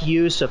U.S.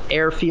 use of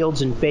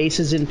airfields and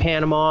bases in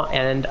Panama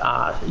and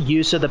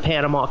use of the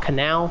Panama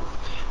Canal.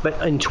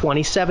 But in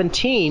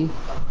 2017,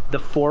 the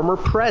former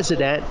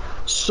president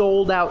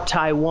sold out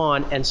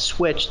Taiwan and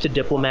switched to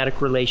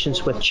diplomatic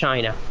relations with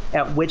China,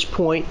 at which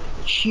point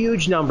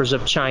huge numbers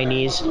of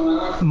Chinese,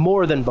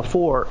 more than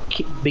before,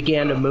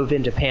 began to move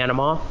into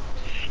Panama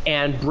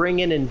and bring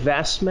in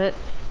investment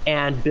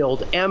and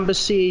build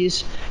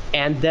embassies,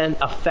 and then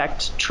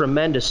affect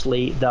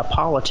tremendously the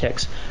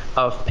politics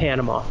of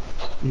Panama.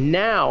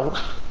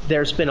 Now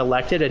there's been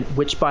elected, and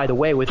which, by the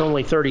way, with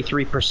only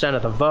 33%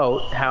 of the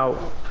vote, how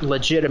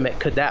legitimate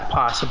could that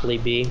possibly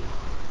be?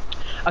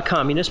 A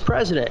communist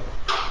president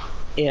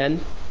in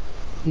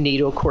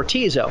Nito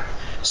Cortizo.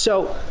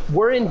 So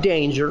we're in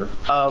danger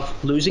of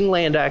losing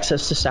land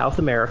access to South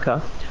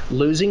America,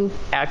 losing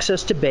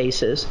access to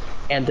bases,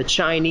 and the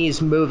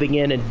Chinese moving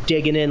in and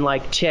digging in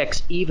like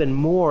ticks even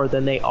more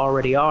than they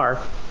already are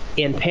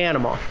in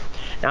Panama.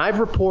 Now, I've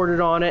reported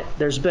on it.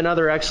 There's been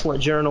other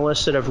excellent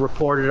journalists that have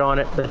reported on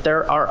it, but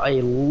there are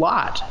a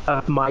lot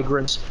of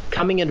migrants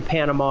coming into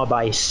Panama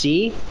by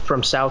sea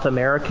from South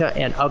America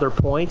and other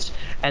points,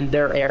 and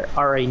there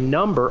are a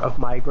number of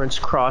migrants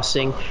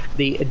crossing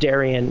the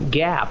Darien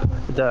Gap,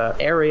 the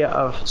area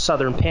of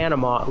southern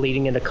Panama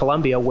leading into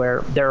Colombia,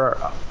 where there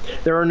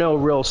are no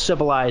real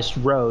civilized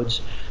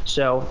roads.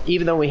 So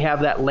even though we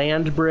have that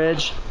land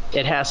bridge,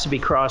 it has to be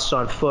crossed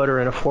on foot or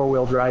in a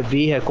four-wheel drive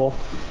vehicle.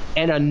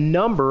 And a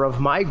number of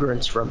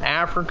migrants from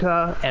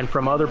Africa and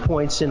from other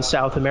points in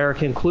South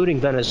America,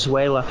 including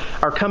Venezuela,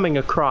 are coming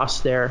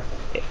across there.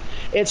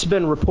 It's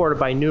been reported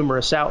by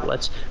numerous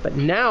outlets. But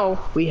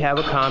now we have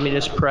a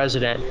communist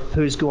president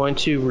who's going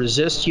to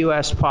resist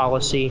U.S.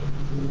 policy.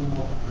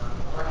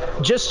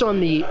 Just on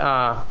the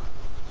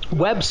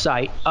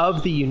website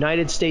of the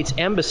United States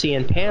Embassy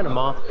in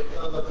Panama,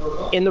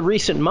 in the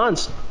recent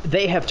months,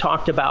 they have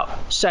talked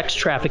about sex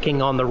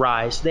trafficking on the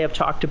rise. They have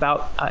talked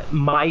about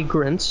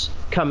migrants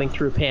coming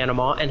through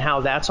Panama and how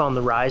that's on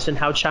the rise and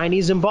how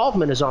Chinese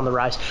involvement is on the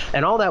rise.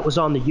 And all that was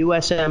on the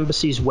U.S.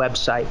 Embassy's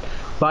website.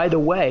 By the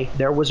way,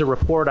 there was a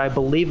report, I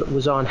believe it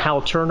was on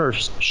Hal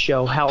Turner's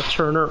show,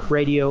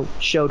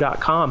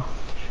 HalTurnerRadioShow.com,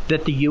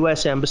 that the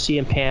U.S. Embassy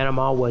in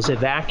Panama was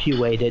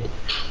evacuated.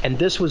 And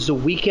this was the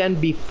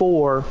weekend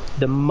before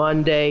the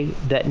Monday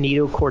that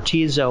Nito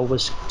Cortizo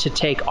was to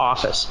take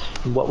office,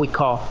 what we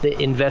call the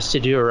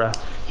investidura.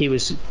 He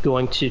was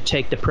going to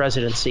take the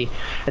presidency.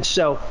 And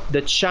so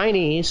the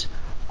Chinese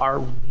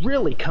are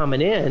really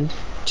coming in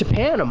to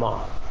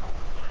Panama.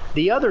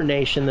 The other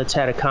nation that's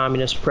had a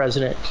communist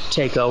president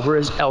take over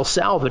is El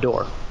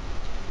Salvador.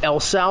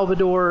 El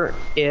Salvador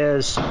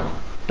is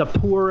the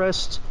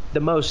poorest, the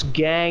most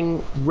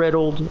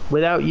gang-riddled,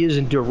 without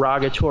using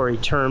derogatory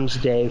terms,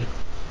 Dave.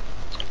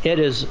 It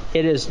is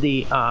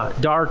the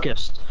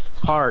darkest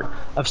part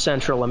of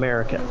Central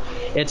America.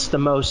 It's the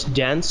most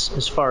dense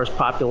as far as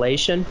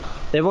population.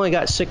 They've only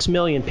got 6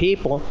 million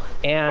people,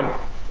 and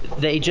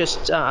they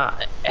just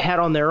had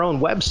on their own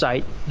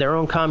website, their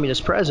own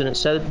communist president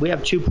said we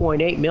have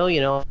 2.8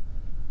 million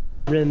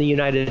in the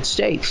United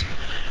States.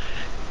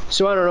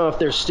 So I don't know if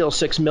there's still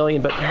 6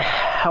 million, but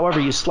however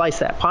you slice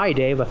that pie,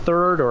 Dave, a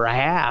third or a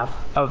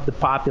half of the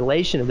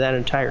population of that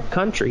entire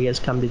country has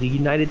come to the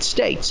United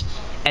States.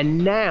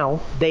 And now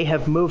they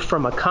have moved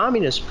from a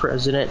communist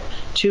president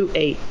to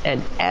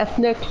an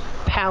ethnic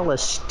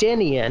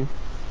Palestinian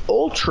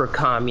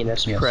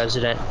ultra-communist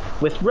president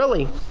with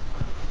really,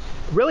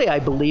 I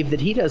believe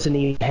that he doesn't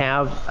even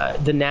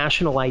have the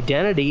national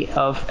identity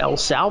of El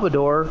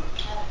Salvador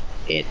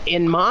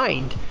in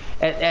mind.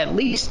 At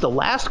least the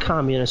last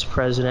communist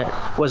president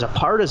was a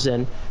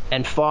partisan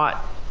and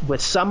fought with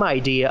some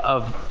idea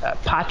of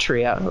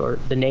patria, or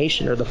the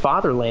nation, or the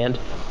fatherland.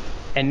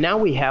 And now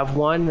we have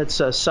one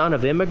that's a son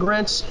of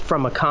immigrants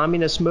from a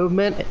communist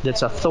movement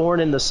that's a thorn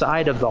in the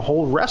side of the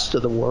whole rest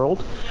of the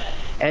world.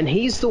 And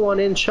he's the one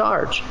in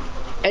charge.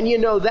 And you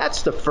know,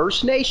 that's the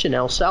first nation,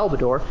 El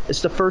Salvador.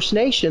 It's the first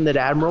nation that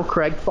Admiral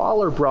Craig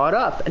Fowler brought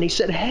up. And he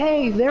said,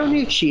 hey, their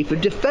new chief of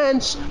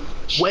defense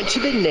went to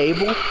the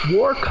Naval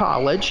War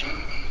College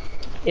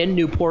in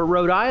Newport,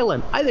 Rhode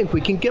Island. I think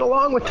we can get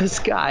along with this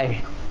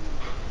guy.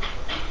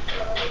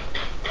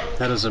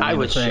 That doesn't mean I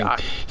was a thing.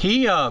 shocked.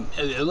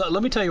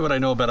 Let me tell you what I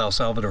know about El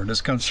Salvador.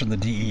 This comes from the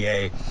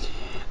DEA.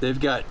 They've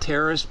got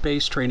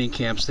terrorist-based training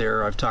camps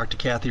there. I've talked to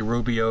Kathy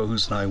Rubio,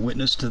 who's an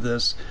eyewitness to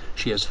this.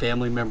 She has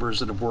family members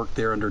that have worked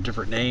there under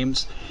different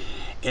names.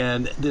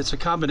 And it's a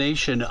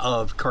combination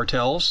of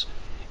cartels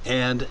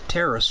and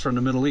terrorists from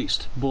the Middle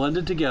East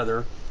blended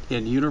together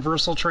in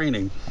universal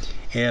training.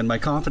 And my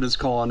confidence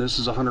call on this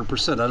is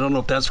 100%. I don't know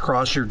if that's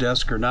crossed your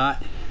desk or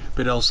not,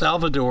 but El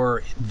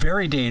Salvador,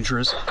 very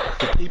dangerous.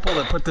 The people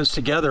that put this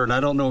together, and I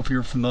don't know if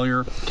you're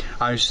familiar,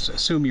 I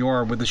assume you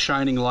are, with the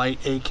Shining Light,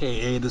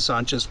 a.k.a. the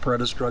Sanchez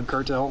Paredes drug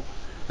cartel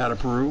out of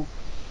Peru.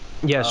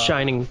 Yes,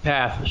 Shining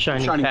Path.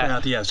 Shining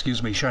Path. Yeah,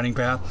 excuse me, Shining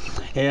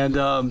Path. And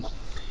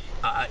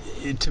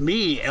to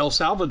me, El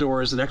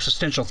Salvador is an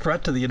existential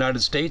threat to the United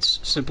States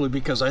simply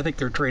because I think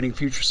they're training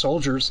future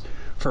soldiers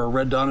for a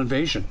Red Dawn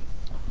invasion.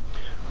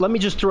 Let me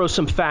just throw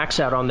some facts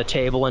out on the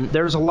table, and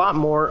there's a lot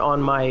more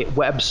on my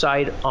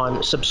website on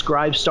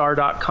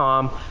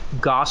subscribestar.com,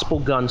 Gospel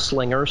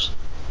Gunslingers.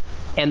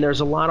 And there's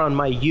a lot on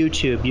my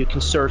YouTube. You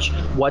can search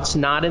what's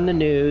not in the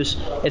news.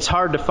 It's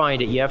hard to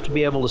find it. You have to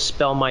be able to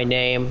spell my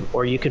name,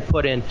 or you can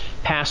put in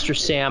Pastor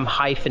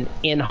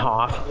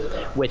Sam-Inhofe,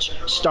 which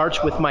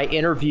starts with my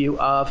interview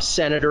of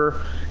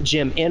Senator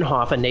Jim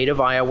Inhofe, a native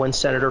Iowan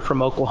senator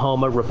from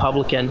Oklahoma,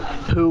 Republican,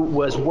 who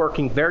was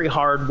working very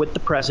hard with the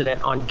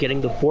president on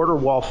getting the border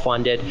wall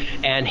funded.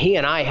 And he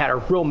and I had a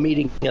real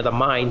meeting of the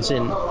minds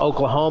in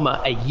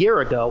Oklahoma a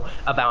year ago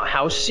about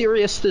how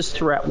serious this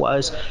threat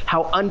was,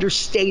 how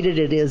understated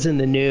it is in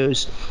the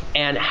news,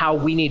 and how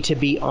we need to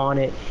be on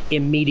it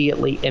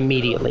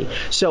immediately.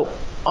 So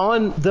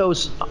on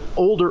those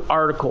older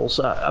articles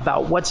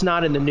about what's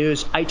not in the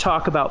news, I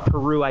talk about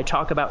Peru, I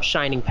talk about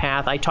Shining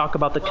Path, I talk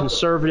about the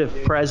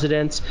conservative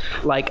presidents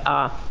like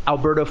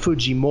Alberto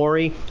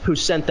Fujimori, who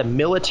sent the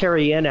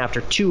military in after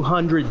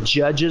 200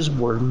 judges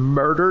were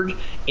murdered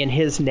in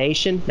his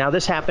nation. Now,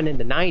 this happened in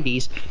the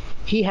 90s.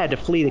 He had to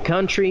flee the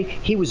country.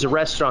 He was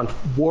arrested on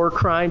war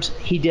crimes.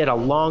 He did a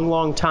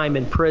long time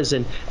in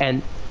prison.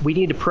 And we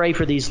need to pray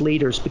for these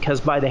leaders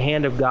because by the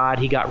hand of God,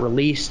 he got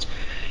released.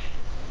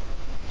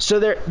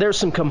 So there's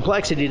some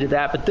complexity to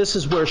that, but this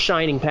is where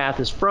Shining Path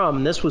is from.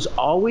 And this was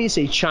always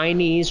a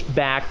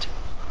Chinese-backed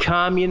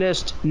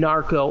communist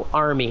narco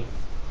army.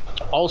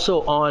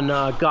 Also on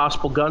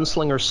Gospel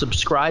Gunslinger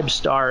Subscribe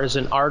Star is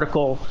an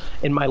article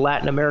in my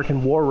Latin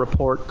American War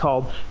Report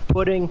called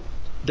Putting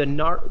the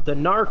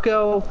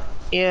Narco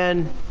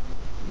in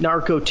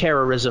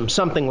Narco-Terrorism,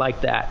 something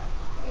like that.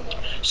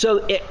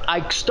 So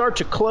I start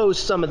to close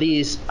some of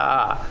these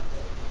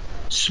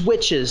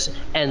switches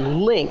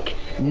and link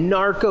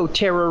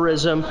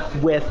narco-terrorism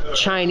with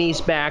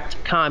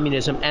Chinese-backed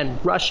communism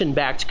and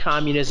Russian-backed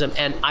communism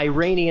and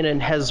Iranian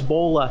and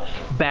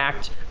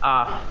Hezbollah-backed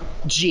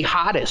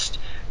jihadist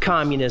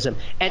communism.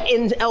 And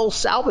in El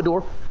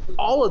Salvador,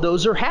 all of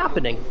those are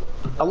happening.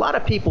 A lot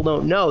of people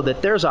don't know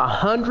that there's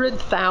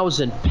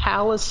 100,000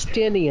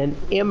 Palestinian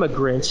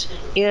immigrants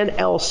in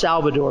El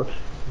Salvador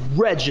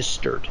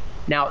registered.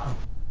 Now,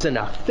 it's an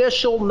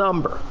official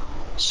number.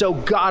 So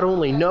God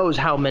only knows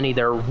how many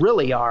there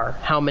really are,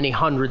 how many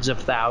hundreds of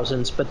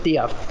thousands. But the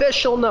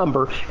official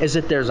number is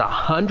that there's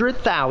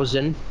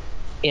 100,000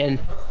 in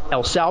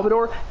El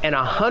Salvador and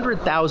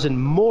 100,000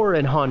 more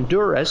in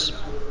Honduras.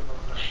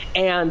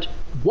 And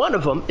one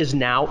of them is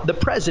now the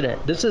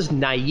president. This is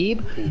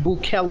Nayib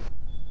Bukele,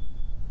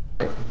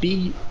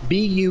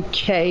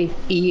 Bukele.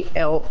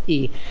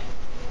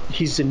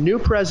 He's the new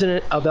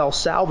president of El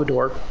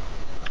Salvador.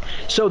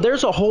 So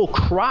there's a whole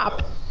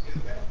crop,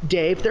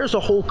 Dave, there's a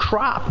whole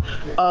crop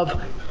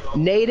of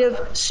native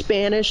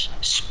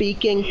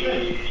Spanish-speaking,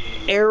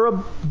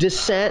 Arab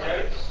descent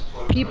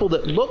people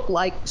that look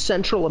like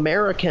Central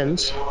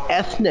Americans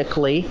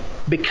ethnically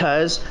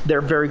because they're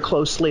very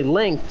closely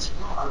linked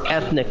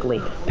ethnically,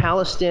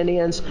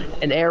 Palestinians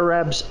and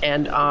Arabs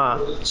and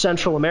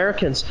Central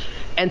Americans.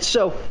 And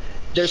so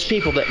there's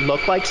people that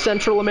look like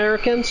Central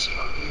Americans,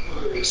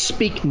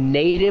 speak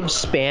native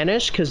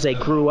Spanish because they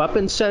grew up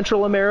in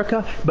Central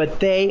America, but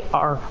they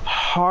are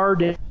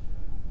hardened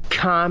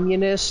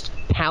communist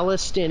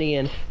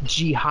Palestinian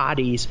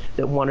jihadis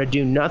that want to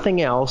do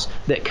nothing else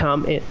than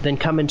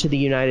come into the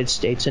United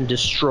States and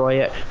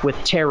destroy it with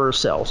terror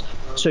cells.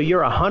 So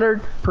you're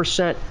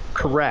 100%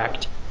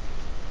 correct.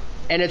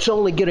 And it's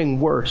only getting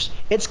worse.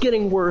 It's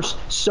getting worse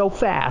so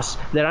fast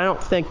that I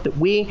don't think that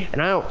I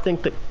don't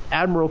think that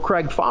Admiral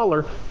Craig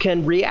Fowler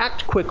can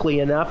react quickly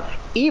enough,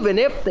 even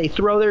if they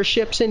throw their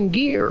ships in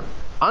gear.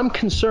 I'm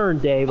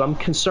concerned, Dave. I'm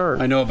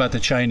concerned. I know about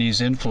the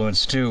Chinese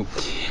influence, too.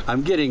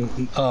 I'm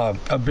getting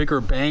a bigger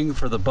bang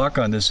for the buck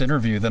on this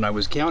interview than I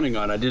was counting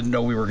on. I didn't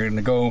know we were going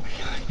to go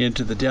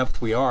into the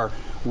depth we are.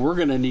 We're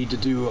going to need to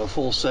do a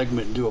full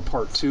segment and do a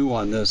part 2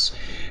 on this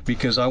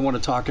because I want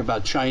to talk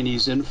about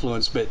Chinese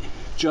influence, but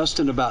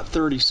just in about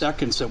 30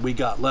 seconds that we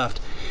got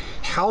left,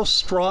 how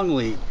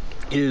strongly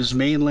is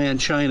mainland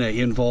China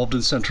involved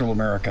in Central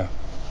America?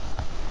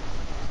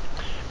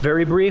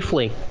 Very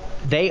briefly,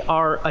 they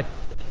are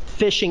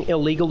fishing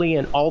illegally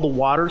in all the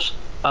waters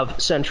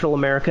of Central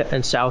America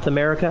and South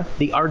America.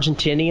 The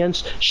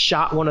Argentinians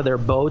shot one of their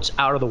boats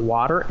out of the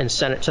water and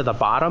sent it to the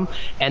bottom,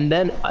 and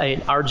then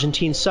an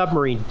Argentine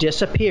submarine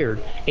disappeared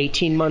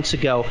 18 months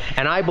ago,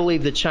 and I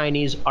believe the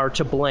Chinese are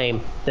to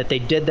blame that they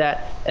did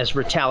that as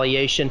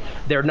retaliation.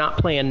 They're not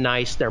playing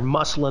nice. They're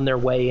muscling their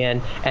way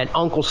in, and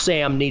Uncle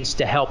Sam needs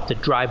to help to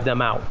drive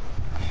them out.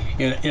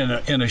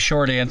 In a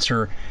short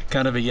answer,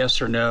 kind of a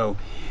yes or no,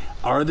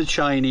 are the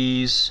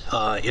Chinese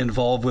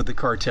involved with the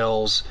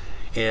cartels,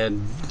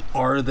 and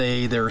are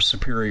they their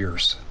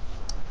superiors?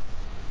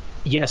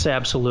 Yes,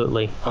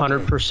 absolutely.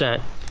 100%.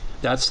 Okay.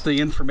 That's the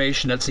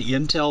information, that's the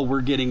intel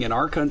we're getting in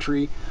our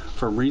country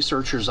from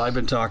researchers I've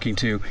been talking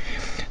to.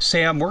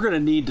 Sam, we're going to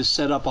need to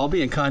set up, I'll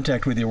be in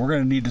contact with you, we're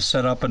going to need to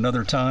set up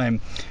another time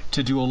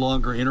to do a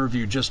longer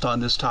interview just on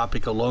this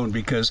topic alone,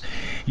 because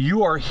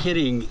you are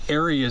hitting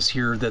areas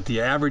here that the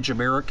average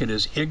American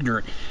is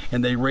ignorant,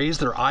 and they raise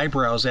their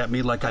eyebrows at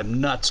me like I'm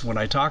nuts when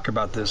I talk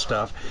about this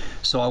stuff.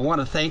 So I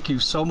want to thank you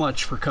so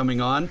much for coming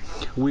on.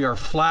 We are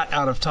flat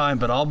out of time,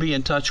 but I'll be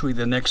in touch with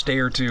you the next day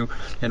or two,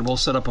 and we'll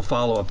set up a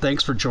follow-up.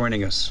 Thanks for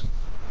joining us.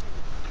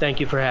 Thank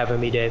you for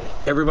having me, Dave.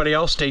 Everybody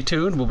else, stay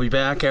tuned. We'll be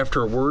back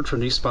after a word from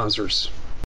these sponsors.